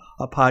Film,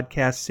 a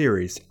podcast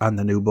series on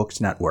the New Books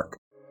Network.